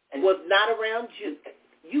was not around you.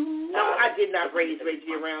 You know I did not raise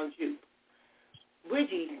Reggie around you.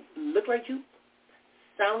 Reggie look like you,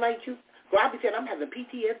 sound like you. Girl, I be saying I'm having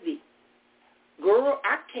PTSD. Girl,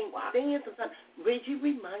 I can't stand sometimes. Reggie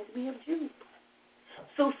reminds me of you.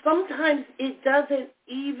 So sometimes it doesn't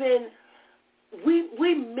even,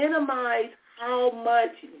 we minimize how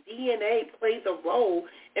much DNA plays a role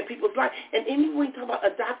in people's life. And even when you talk about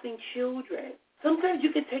adopting children, sometimes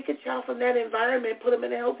you can take a child from that environment, put them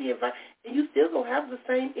in a healthy environment, and you still going to have the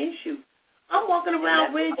same issue. I'm walking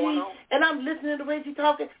around Reggie, and I'm listening to Reggie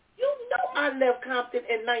talking. You know I left Compton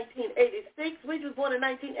in 1986. Reggie was born in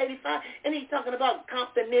 1985, and he's talking about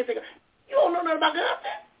Compton this. You don't know nothing about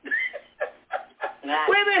Compton?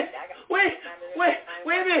 Wait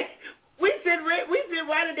a minute. We sit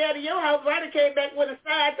Ryder down at your house. Ryder came back with a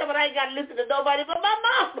sign. Somebody I ain't got to listen to nobody but my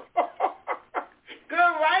mom.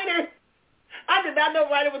 Girl, Ryder. I did not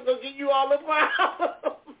know Ryder was going to give you all the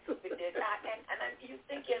problems. And you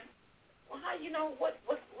thinking, well, how you know what's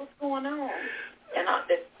going on? And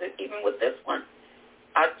even with this one,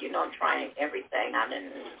 I'm trying everything. I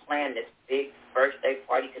didn't plan this big birthday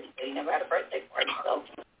party because he never had a birthday party. So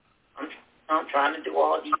I'm trying to do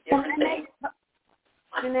all these different things.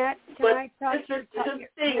 Jeanette, I talk to the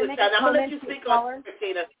thing, can I make a I'm going to let comment you to speak caller? on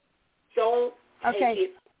Christina. Don't take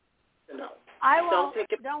it. No. I won't. Don't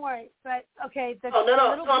take it. Don't worry. But, okay, the no.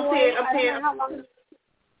 little boy, I'm I don't know how long.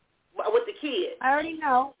 With the kid. I already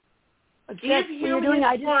know. Give him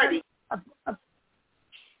his party.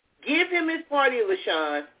 Give him his party,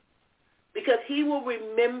 LaShawn, because he will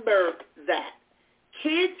remember that.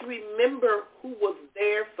 Kids remember who was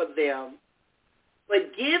there for them.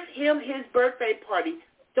 But give him his birthday party.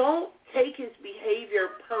 Don't take his behavior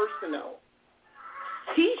personal.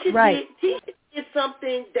 Teacher did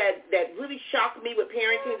something that really shocked me with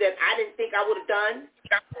parenting that I didn't think I would have done.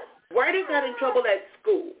 Ryder got in trouble at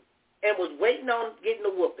school and was waiting on getting a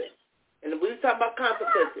whooping. And we were talking about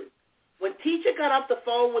consequences. When teacher got off the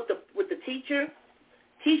phone with the teacher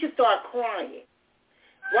started crying.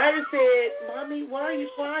 Ryder said, "Mommy, why are you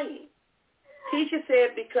crying?" Teacher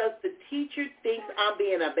said, "Because the teacher thinks I'm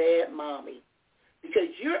being a bad mommy. Because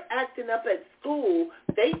you're acting up at school,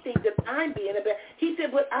 they think that I'm being a bad." He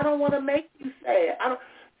said, "But I don't want to make you sad."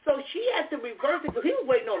 So she had to reverse it because he was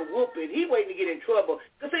waiting on a whooping. He waiting to get in trouble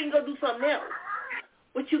because he can go do something else.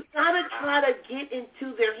 But you got to try to get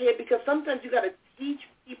into their head because sometimes you got to teach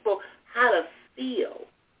people how to feel.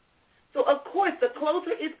 So, of course, the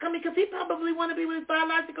closer it's coming because he probably want to be with his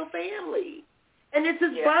biological family. And it's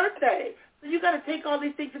his birthday. So you got to take all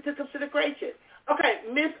these things into consideration. Okay,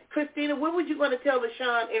 Miss Christina, what was you going to tell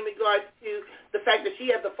LaShawn in regards to the fact that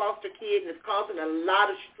she has a foster kid and it's causing a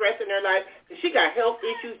lot of stress in her life? Because she got health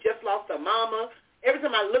issues, just lost her mama. Every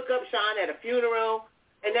time I look up Sean at a funeral,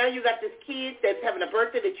 and now you got this kid that's having a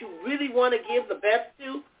birthday that you really want to give the best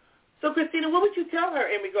to. So, Christina, what would you tell her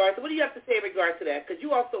in regards to, what do you have to say in regards to that? Because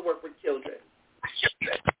you also work with children.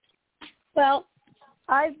 Well,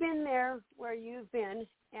 I've been there where you've been,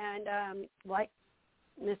 and like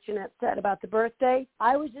Miss Jeanette said about the birthday,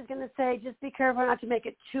 I was just going to say just be careful not to make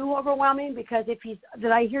it too overwhelming because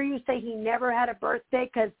did I hear you say he never had a birthday?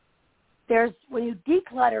 Because when you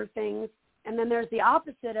declutter things, and then there's the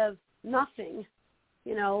opposite of nothing,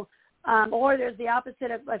 or there's the opposite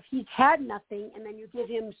of if he's had nothing and then you give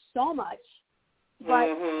him so much. But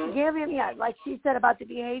give him, like she said about the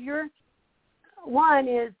behavior, one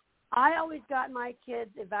is I always got my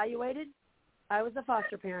kids evaluated. I was a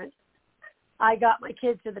foster parent. I got my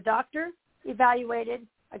kids to the doctor, evaluated.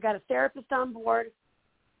 I got a therapist on board.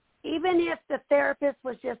 Even if the therapist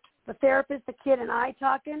was just the therapist, the kid, and I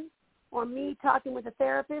talking, or me talking with the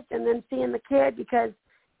therapist and then seeing the kid, because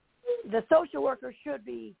the social worker should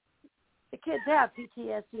be, the kids have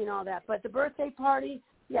PTSD and all that, but the birthday party,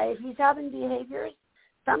 if he's having behaviors,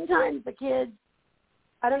 sometimes the kids,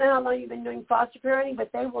 I don't know how long you've been doing foster parenting,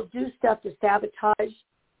 but they will do stuff to sabotage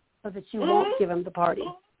so that you won't give them the party.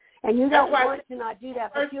 And you don't want to not do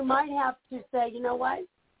that, but you might have to say, you know what,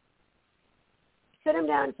 sit him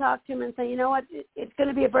down and talk to him and say, you know what, it's going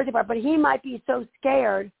to be a birthday party, but he might be so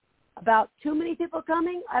scared about too many people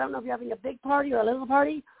coming. I don't know if you're having a big party or a little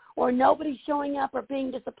party or nobody showing up or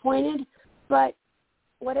being disappointed, but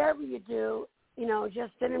whatever you do,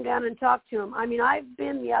 just sit him down and talk to him. I mean, I've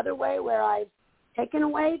been the other way where I've taken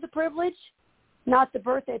away the privilege, not the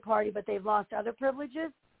birthday party, but they've lost other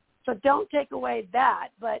privileges. So don't take away that.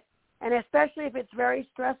 And especially if it's very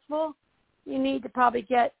stressful, you need to probably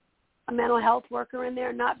get a mental health worker in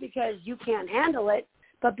there, not because you can't handle it,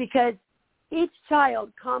 but because each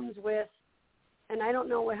child comes with, and I don't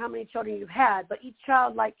know how many children you've had, but each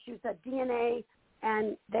child, like you said, DNA,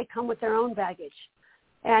 and they come with their own baggage.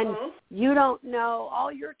 And you don't know,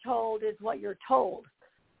 all you're told is what you're told.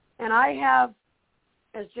 And I have,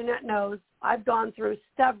 as Jeanette knows, I've gone through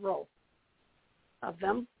several of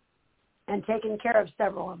them and taken care of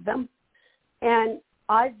several of them. And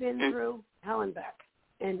I've been through hell and back.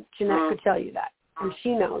 And Jeanette could tell you that. And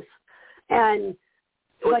she knows.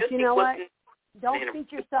 But you know what? Don't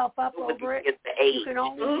beat yourself up over it. You can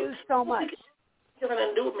only do so much.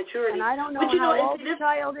 And I don't know how old the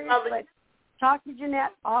child is, but talk to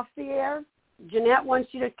Jeanette off the air. Jeanette wants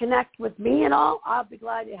you to connect with me and all. I'll be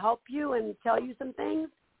glad to help you and tell you some things,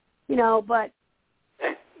 but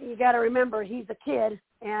you got to remember he's a kid.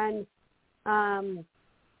 And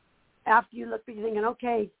after you look, you're thinking,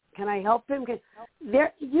 okay, can I help him?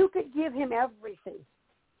 You could give him everything.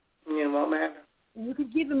 It won't matter. You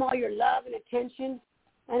could give him all your love and attention,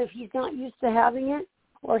 and if he's not used to having it,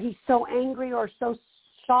 or he's so angry or so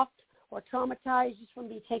shocked or traumatized just from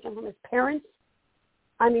being taken from his parents,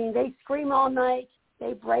 I mean, they scream all night,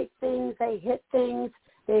 they break things, they hit things,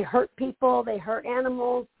 they hurt people, they hurt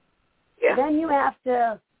animals. Yeah. Then you have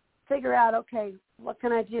to figure out, okay, what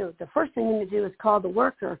can I do? The first thing you need to do is call the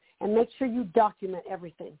worker and make sure you document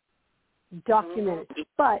everything. Document it.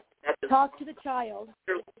 But talk to the child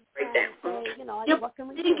Break down. What can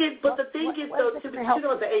we do? But the thing is, though, you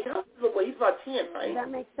know, at the age, he's about 10, right? Does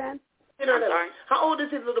that make sense? 10 or 11. How old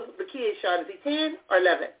is the kid, Sean? Is he 10 or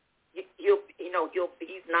 11? He's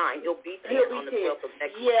 9. He'll be 10 on the 12th of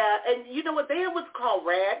next month. Yeah, and you know what? They have what's called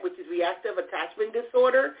RAD, which is reactive attachment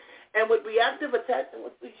disorder. And with reactive attachment,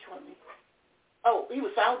 what's this one? Oh, he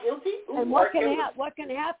was found guilty? Ooh, and what can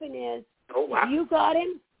happen is, if you got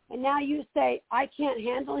him, and now you say, I can't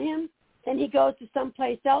handle him, and he goes to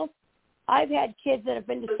someplace else. I've had kids that have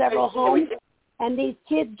been to several homes, and these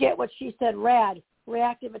kids get what she said, RAD,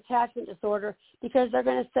 reactive attachment disorder, because they're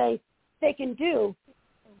going to say they can do,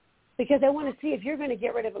 because they want to see if you're going to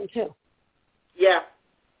get rid of them too. Yeah.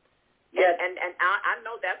 Yeah, and I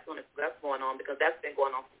know that's going on because that's been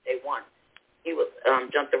going on since day one. He was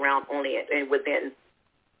jumped around only within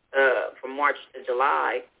from March to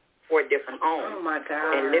July, 4 different homes. Oh, my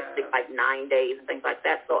God. And literally like 9 days and things like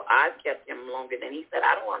that. So I've kept him longer than he said.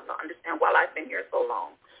 I don't understand why I've been here so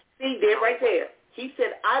long. See, there right there. He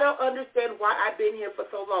said, I don't understand why I've been here for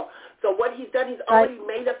so long. So what he's done, he's already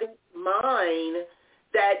made up his mind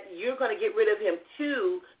that you're going to get rid of him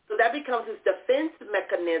too. So that becomes his defense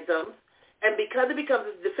mechanism. And because it becomes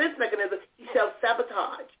his defense mechanism, he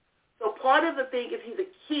self-sabotage. So part of the thing is he's a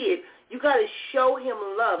kid. You got to show him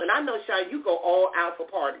love. And I know, Sean, you go all out for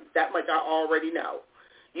parties. That much I already know.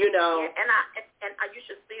 You know. Yeah, and you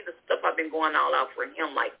should see the stuff I've been going all out for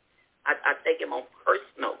him. Like I take him on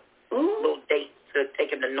personal little dates to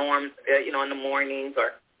take him to Norm's, in the mornings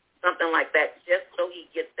or something like that, just so he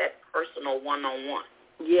gets that personal one-on-one.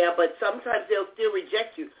 Yeah, but sometimes they'll still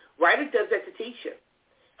reject you. Ryder does that to Tisha.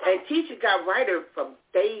 And Tisha got Ryder from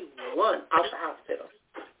day one out the hospital.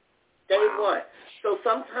 Day one. So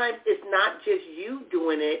sometimes it's not just you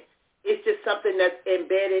doing it. It's just something that's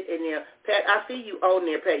embedded in there. Pat, I see you on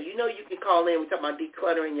there, Pat. You know you can call in. We're talking about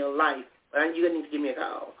decluttering your life. But you're going to need to give me a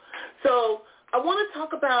call. So I want to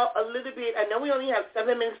talk about a little bit. I know we only have 7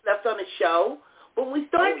 minutes left on the show. But when we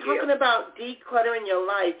start talking about decluttering your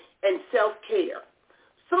life and self-care,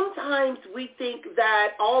 sometimes we think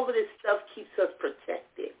that all of this stuff keeps us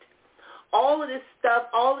protected. All of this stuff,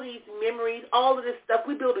 all of these memories, all of this stuff,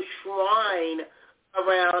 we build a shrine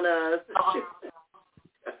around us.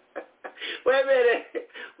 Wait a minute.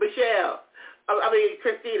 Michelle,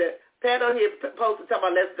 Christina, Pat on here posted talking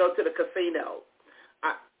about let's go to the casino.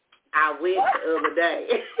 I went the other day.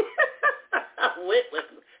 I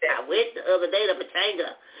went the other day to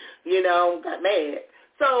Pachanga. Got mad.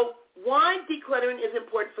 So why decluttering is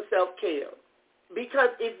important for self-care? Because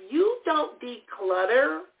if you don't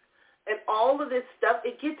declutter and all of this stuff,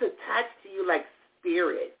 it gets attached to you like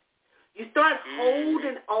spirit. You start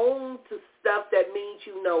holding on to stuff that means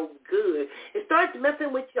you no good. It starts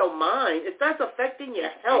messing with your mind. It starts affecting your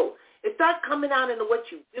health. It starts coming out into what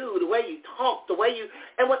you do, the way you talk, the way you,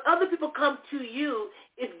 and when other people come to you,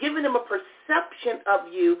 it's giving them a perception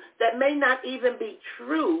of you that may not even be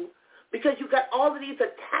true because you got all of these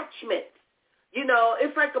attachments.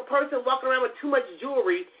 It's like a person walking around with too much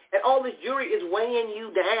jewelry and all this jewelry is weighing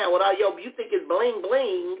you down with all you think is bling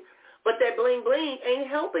bling, but that bling bling ain't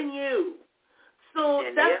helping you. So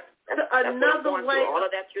that's another way. All of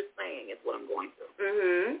that you're saying is what I'm going through.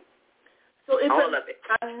 Mm-hmm. So it's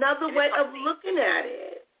another way of looking at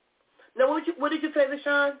it. Now, what did you say,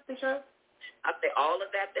 LaShawn? I say all of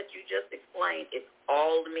that you just explained is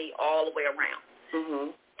all me all the way around. Mm-hmm.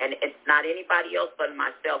 And it's not anybody else but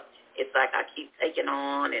myself. It's like I keep taking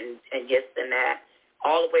on and yes and that,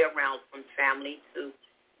 all the way around from family to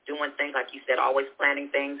doing things, like you said, always planning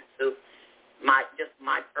things to my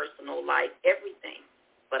personal life, everything.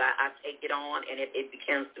 But I take it on, and it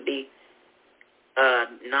begins to be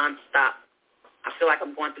nonstop. I feel like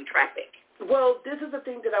I'm going through traffic. Well, this is the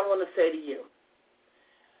thing that I want to say to you.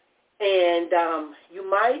 And you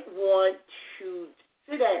might want to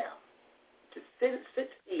sit down, to sit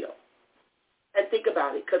still, and think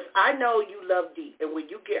about it. Because I know you love deep, and when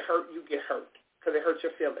you get hurt because it hurts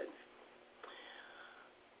your feelings.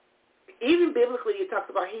 Even biblically, it talks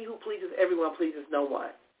about he who pleases everyone pleases no one.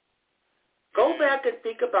 Go back and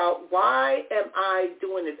think about, why am I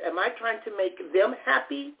doing this? Am I trying to make them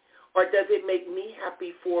happy, or does it make me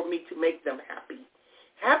happy for me to make them happy?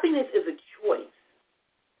 Happiness is a choice.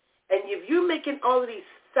 And if you're making all of these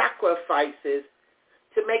sacrifices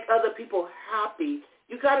to make other people happy,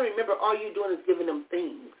 you got to remember all you're doing is giving them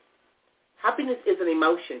things. Happiness is an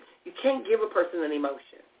emotion. You can't give a person an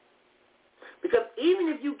emotion. Because even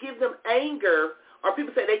if you give them anger, or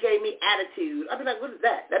people say they gave me attitude, I'd be like, what is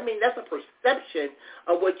that? That means that's a perception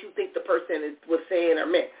of what you think the person was saying or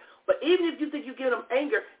meant. But even if you think you give them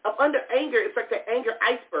anger, under anger, it's like the anger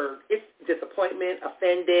iceberg. It's disappointment,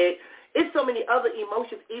 offended. It's so many other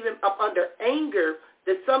emotions, even up under anger,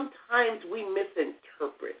 that sometimes we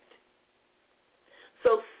misinterpret.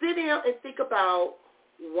 So sit down and think about,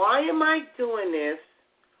 why am I doing this?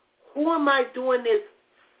 Who am I doing this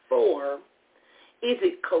for? Is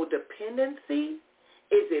it codependency?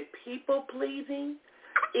 Is it people-pleasing?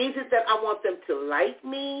 Is it that I want them to like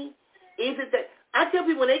me? Is it that I tell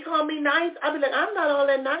people when they call me nice, I be like, I'm not all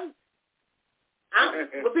that nice.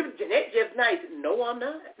 When people, Jeanette just nice. No, I'm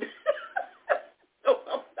not. No,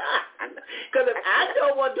 I'm not. Because if I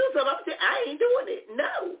don't want to do something, I'm saying, I ain't doing it.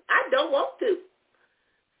 No, I don't want to.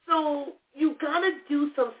 So you got to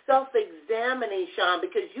do some self-examining, Sean,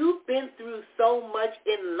 because you've been through so much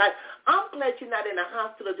in life. I'm glad you're not in a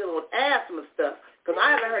hospital dealing with asthma stuff, because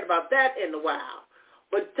I haven't heard about that in a while.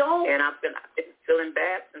 But don't. And I've been feeling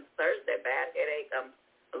bad since Thursday, bad headache. I'm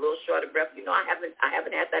a little short of breath. I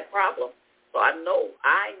haven't had that problem. So I know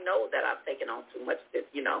that I've taken on too much,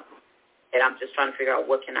 and I'm just trying to figure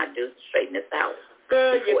out what can I do to straighten this out.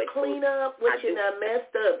 Girl, you clean up what you done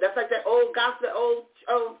messed up. That's like that old gospel, old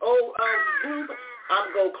group.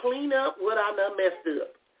 I'm going to clean up what I done messed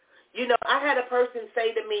up. I had a person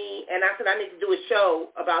say to me, and I said I need to do a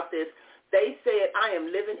show about this. They said, I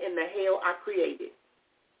am living in the hell I created.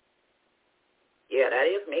 Yeah, that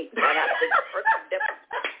is me. That's the perfect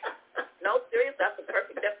definition. No, serious, that's the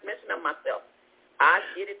perfect definition of myself. I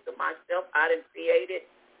did it to myself. I didn't create it.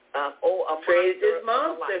 Created this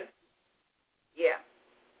monster. Yeah.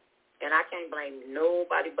 And I can't blame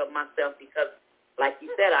nobody but myself because, like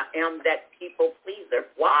you said, I am that people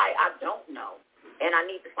pleaser. Why? I don't know. And I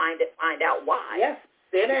need to find out why. Yes.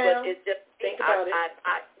 Sit down. It's just, think about it.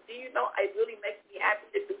 Do you know, it really makes me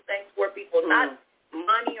happy to do things for people. Not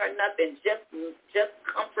money or nothing, just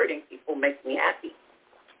comforting people makes me happy.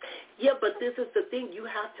 Yeah, but this is the thing. You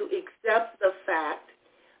have to accept the fact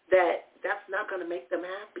that that's not going to make them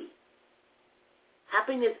happy.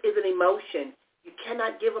 Happiness is an emotion. You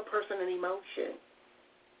cannot give a person an emotion.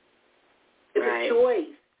 It's a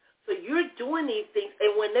choice. So you're doing these things,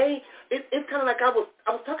 and when it's kind of like I was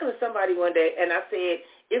talking to somebody one day, and I said,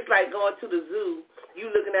 it's like going to the zoo, you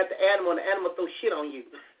looking at the animal, and the animal throw shit on you.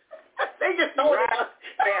 They just throw it on.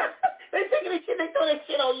 They taking the shit, they throw that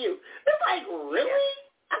shit on you. It's like, really?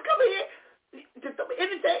 I come here to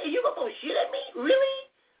anything, and you gonna throw shit at me? Really?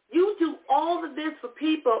 You do all of this for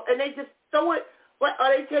people, and they just throw it. Or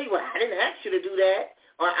they tell you, well, I didn't ask you to do that,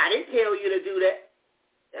 or I didn't tell you to do that.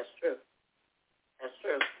 That's true. That's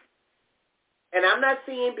true. And I'm not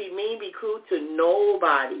saying be mean, be cruel to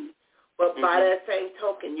nobody, but by that same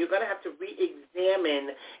token, you're going to have to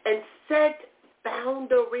re-examine and set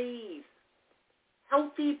boundaries,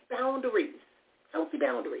 healthy boundaries, healthy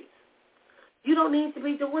boundaries. You don't need to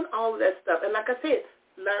be doing all of that stuff. And like I said,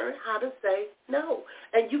 learn how to say no.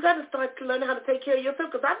 And you got to start to learn how to take care of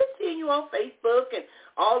yourself, because I've been seeing you on Facebook and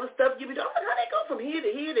all the stuff you be doing. How they go from here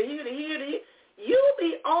to here to here to here to here. You'll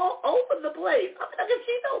be all over the place. I mean, like if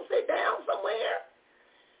she don't sit down somewhere,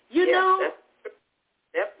 you know.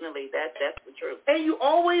 Definitely, that's the truth. And you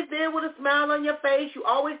always there with a smile on your face. You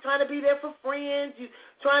always trying to be there for friends. You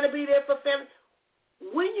trying to be there for family.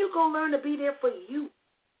 When you gonna learn to be there for you?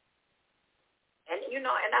 And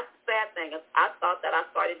and that's the sad thing. I thought that I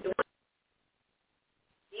started doing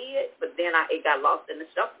it, but then it got lost in the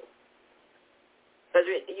shuffle. Because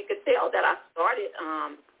you could tell that I started,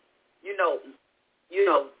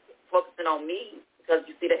 focusing on me, because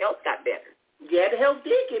you see the health got better. Yeah, the health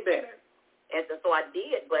did get better. And so I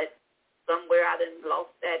did, but somewhere I done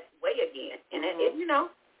lost that way again. And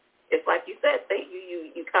it's like you said,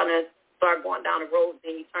 you kind of start going down the road,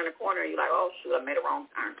 then you turn the corner, and you're like, oh shoot, I made a wrong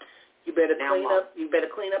turn. You better clean up. You better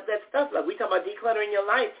clean up that stuff. Like we talk about decluttering your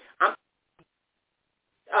life.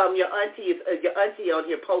 Your auntie on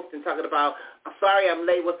here posting talking about. I'm sorry, I'm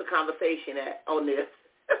late. What's the conversation on this?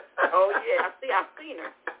 Oh yeah, I've seen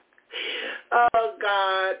her. Oh,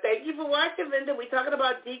 God. Thank you for watching, Linda. We're talking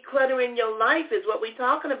about decluttering your life is what we're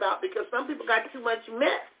talking about, because some people got too much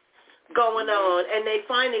mess going on, and they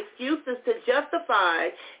find excuses to justify.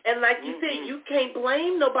 And like you said, you can't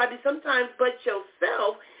blame nobody sometimes but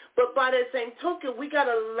yourself. But by that same token, we got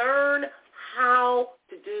to learn how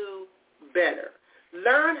to do better.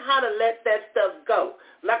 Learn how to let that stuff go.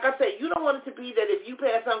 Like I said, you don't want it to be that if you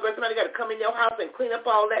pass on, somebody got to come in your house and clean up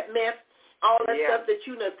all that mess, all that stuff that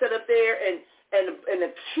you done set up there and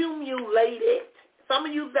accumulate it. Some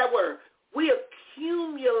of you use that word. We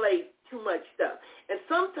accumulate too much stuff. And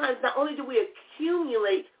sometimes not only do we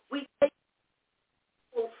accumulate, we take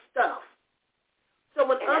people's stuff. So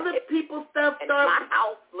when other people's stuff starts... My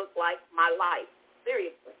house looks like my life.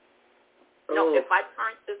 Seriously. If I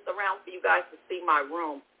turn this around for you guys to see my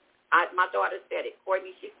room, my daughter said it.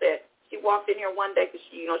 Courtney, she said she walked in here one day because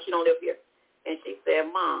she don't live here, and she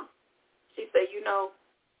said, Mom, she said,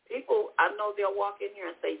 people, I know they'll walk in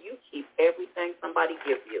here and say, you keep everything somebody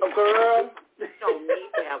gives you. Oh, girl. You don't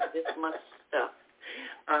need to have this much stuff.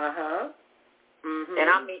 Uh-huh. Mm-hmm.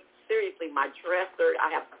 And I mean, seriously, my dresser,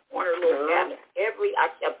 I have a corner little cabinet.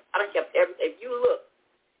 I done kept everything. If you look,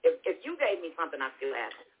 if you gave me something, I still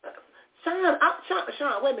have it.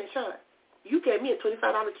 Sean, wait a minute, Sean. You gave me a $25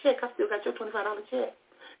 check. I still got your $25 check.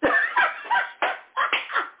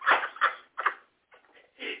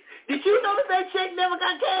 Did you notice that check never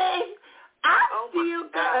got cashed? I still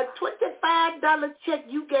got a $25 check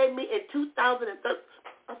you gave me in 2013.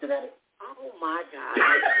 I still got it. Oh, my God.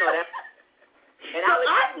 That. And so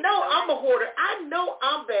I know I'm a hoarder. I know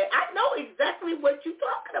I'm bad. I know exactly what you're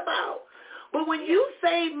talking about. But when you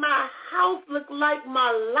say my house look like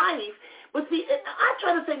my life, but see, I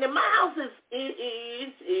try to say that my house is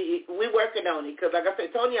we're working on it. Because like I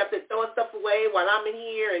said, Tony, I said throwing stuff away while I'm in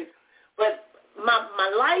here. But my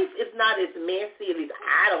life is not as messy. At least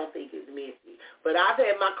I don't think it's messy. But I've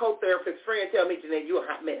had my co-therapist friend tell me, Jeanette, you're a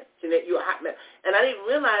hot mess. Jeanette, you're a hot mess. And I didn't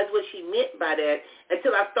realize what she meant by that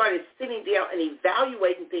until I started sitting down and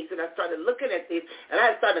evaluating things, and I started looking at things, and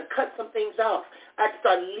I started to cut some things off. I had to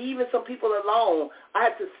start leaving some people alone. I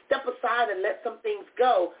had to step aside and let some things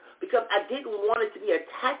go because I didn't want it to be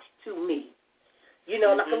attached to me.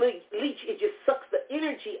 Like a leech, it just sucks the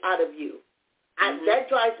energy out of you. That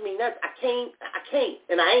drives me nuts. I can't,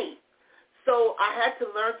 and I ain't. So I had to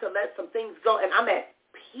learn to let some things go, and I'm at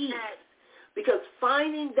peace because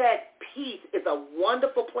finding that peace is a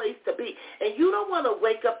wonderful place to be. And you don't want to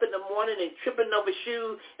wake up in the morning and tripping over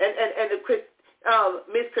shoes and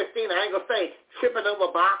Miss Christina, I ain't going to say tripping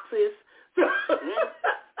over boxes.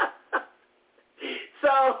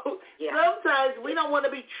 So sometimes we don't want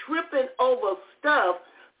to be tripping over stuff.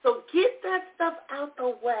 So get that stuff out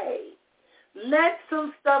the way. Let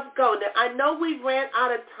some stuff go. Now, I know we ran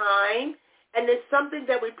out of time, and it's something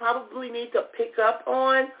that we probably need to pick up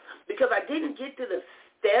on because I didn't get to the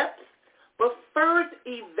steps. But first,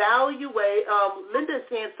 evaluate. Linda's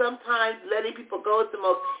saying sometimes letting people go is the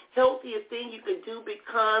most healthiest thing you can do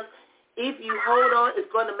because if you hold on,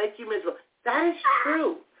 it's going to make you miserable. That is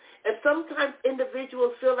true. And sometimes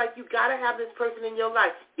individuals feel like you got to have this person in your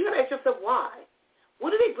life. You got to ask yourself, why?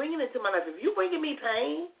 What are they bringing into my life? If you're bringing me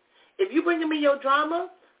pain, if you're bringing me your drama,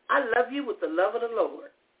 I love you with the love of the Lord.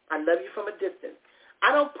 I love you from a distance.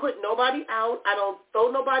 I don't put nobody out. I don't throw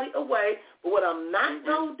nobody away. But what I'm not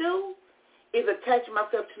going to do is attach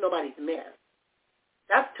myself to nobody's mess.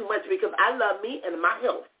 That's too much because I love me and my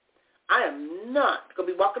health. I am not going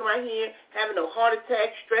to be walking around here having a heart attack,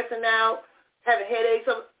 stressing out, having headaches,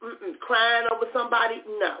 crying over somebody.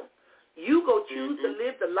 No. You go choose to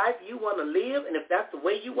live the life you want to live, and if that's the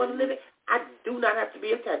way you want to live it, I do not have to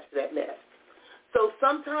be attached to that mess. So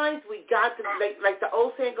sometimes we got to, like the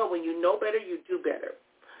old saying go, when you know better, you do better.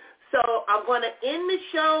 So I'm going to end the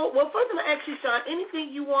show. Well, first I'm going to ask you, Sean,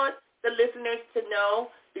 anything you want the listeners to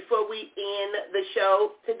know before we end the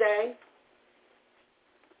show today?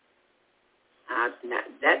 Off the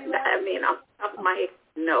top of my head,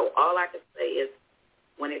 no. All I can say is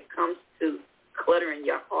when it comes to cluttering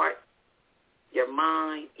your heart, your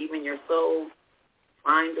mind, even your soul,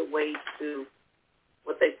 find a way to,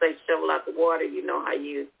 what they say, shovel out the water. You know how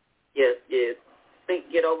you sink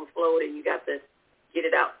get overflowed and you got to get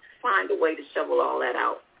it out. Find a way to shovel all that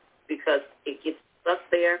out because it gets stuck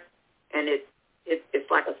there and it's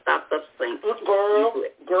like a stopped-up sink. Girl,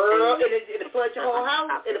 it'll flood your whole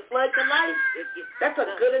house. It'll flood your life. That's a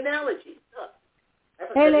good analogy.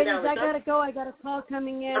 Hey, ladies, I got to go. I got a call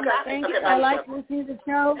coming in. Thank you. I like listening to the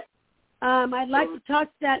show. I'd like to talk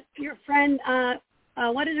to your friend.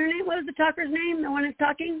 What is her name? What is the talker's name? The one who's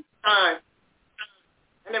talking? Sean.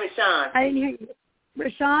 Her name is Sean. I didn't hear you.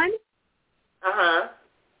 Rashawn? Uh-huh.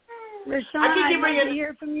 Rashawn, I'd like to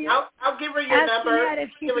hear from you. I'll give her your number. Jeanette if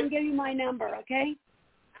she can give you my number, okay?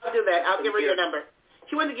 I'll do that. I'll give her your number.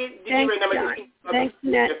 She wanted to give you her number. John. Thanks,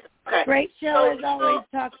 Jeanette. Okay. Great show as always.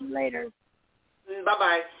 Talk to you later.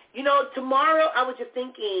 Bye-bye. Tomorrow I was just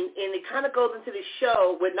thinking, and it kind of goes into the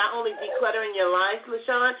show with not only decluttering your life,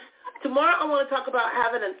 LaShawn. Tomorrow I want to talk about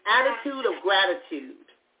having an attitude of gratitude.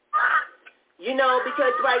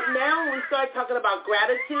 Because right now when we start talking about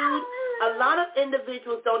gratitude, a lot of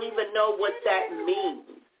individuals don't even know what that means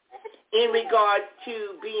in regards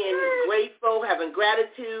to being grateful, having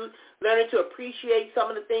gratitude, learning to appreciate some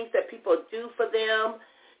of the things that people do for them.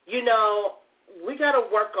 We got to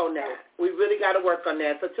work on that. We really got to work on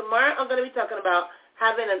that. So tomorrow I'm going to be talking about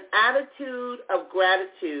having an attitude of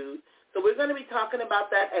gratitude. So we're going to be talking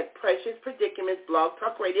about that at Precious Predicaments Blog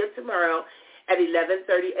Talk Radio tomorrow. at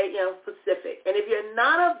 11:30 a.m. Pacific. And if you're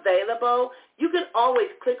not available, you can always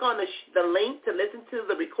click on the link to listen to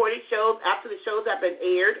the recorded shows after the shows have been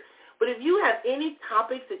aired. But if you have any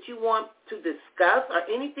topics that you want to discuss or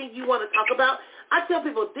anything you want to talk about, I tell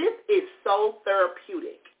people this is so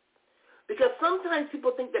therapeutic. Because sometimes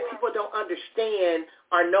people think that people don't understand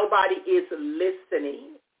or nobody is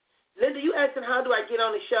listening. Linda, you asked them, how do I get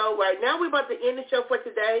on the show? Right now we're about to end the show for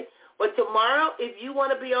today. But tomorrow, if you want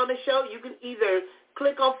to be on the show, you can either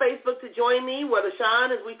click on Facebook to join me, where LaShawn,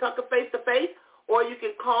 as we talk face-to-face, or you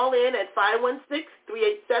can call in at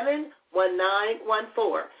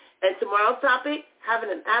 516-387-1914. And tomorrow's topic,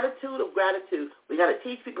 having an attitude of gratitude. We got to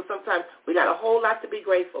teach people sometimes we got a whole lot to be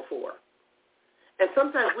grateful for. And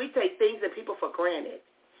sometimes we take things and people for granted.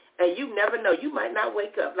 And you never know. You might not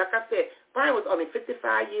wake up. Like I said, Brian was only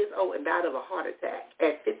 55 years old and died of a heart attack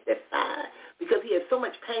at 55 because he had so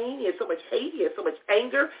much pain, he had so much hate, he had so much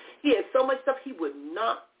anger, he had so much stuff he would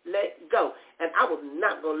not let go. And I was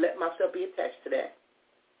not going to let myself be attached to that.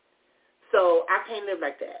 So I can't live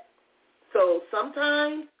like that. So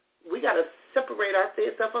sometimes we got to separate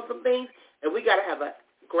ourselves from some things, and we got to have an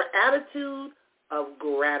attitude of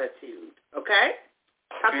gratitude, okay?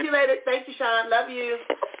 Talk to you later. Thank you, Sean. Love you.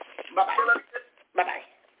 Bye-bye.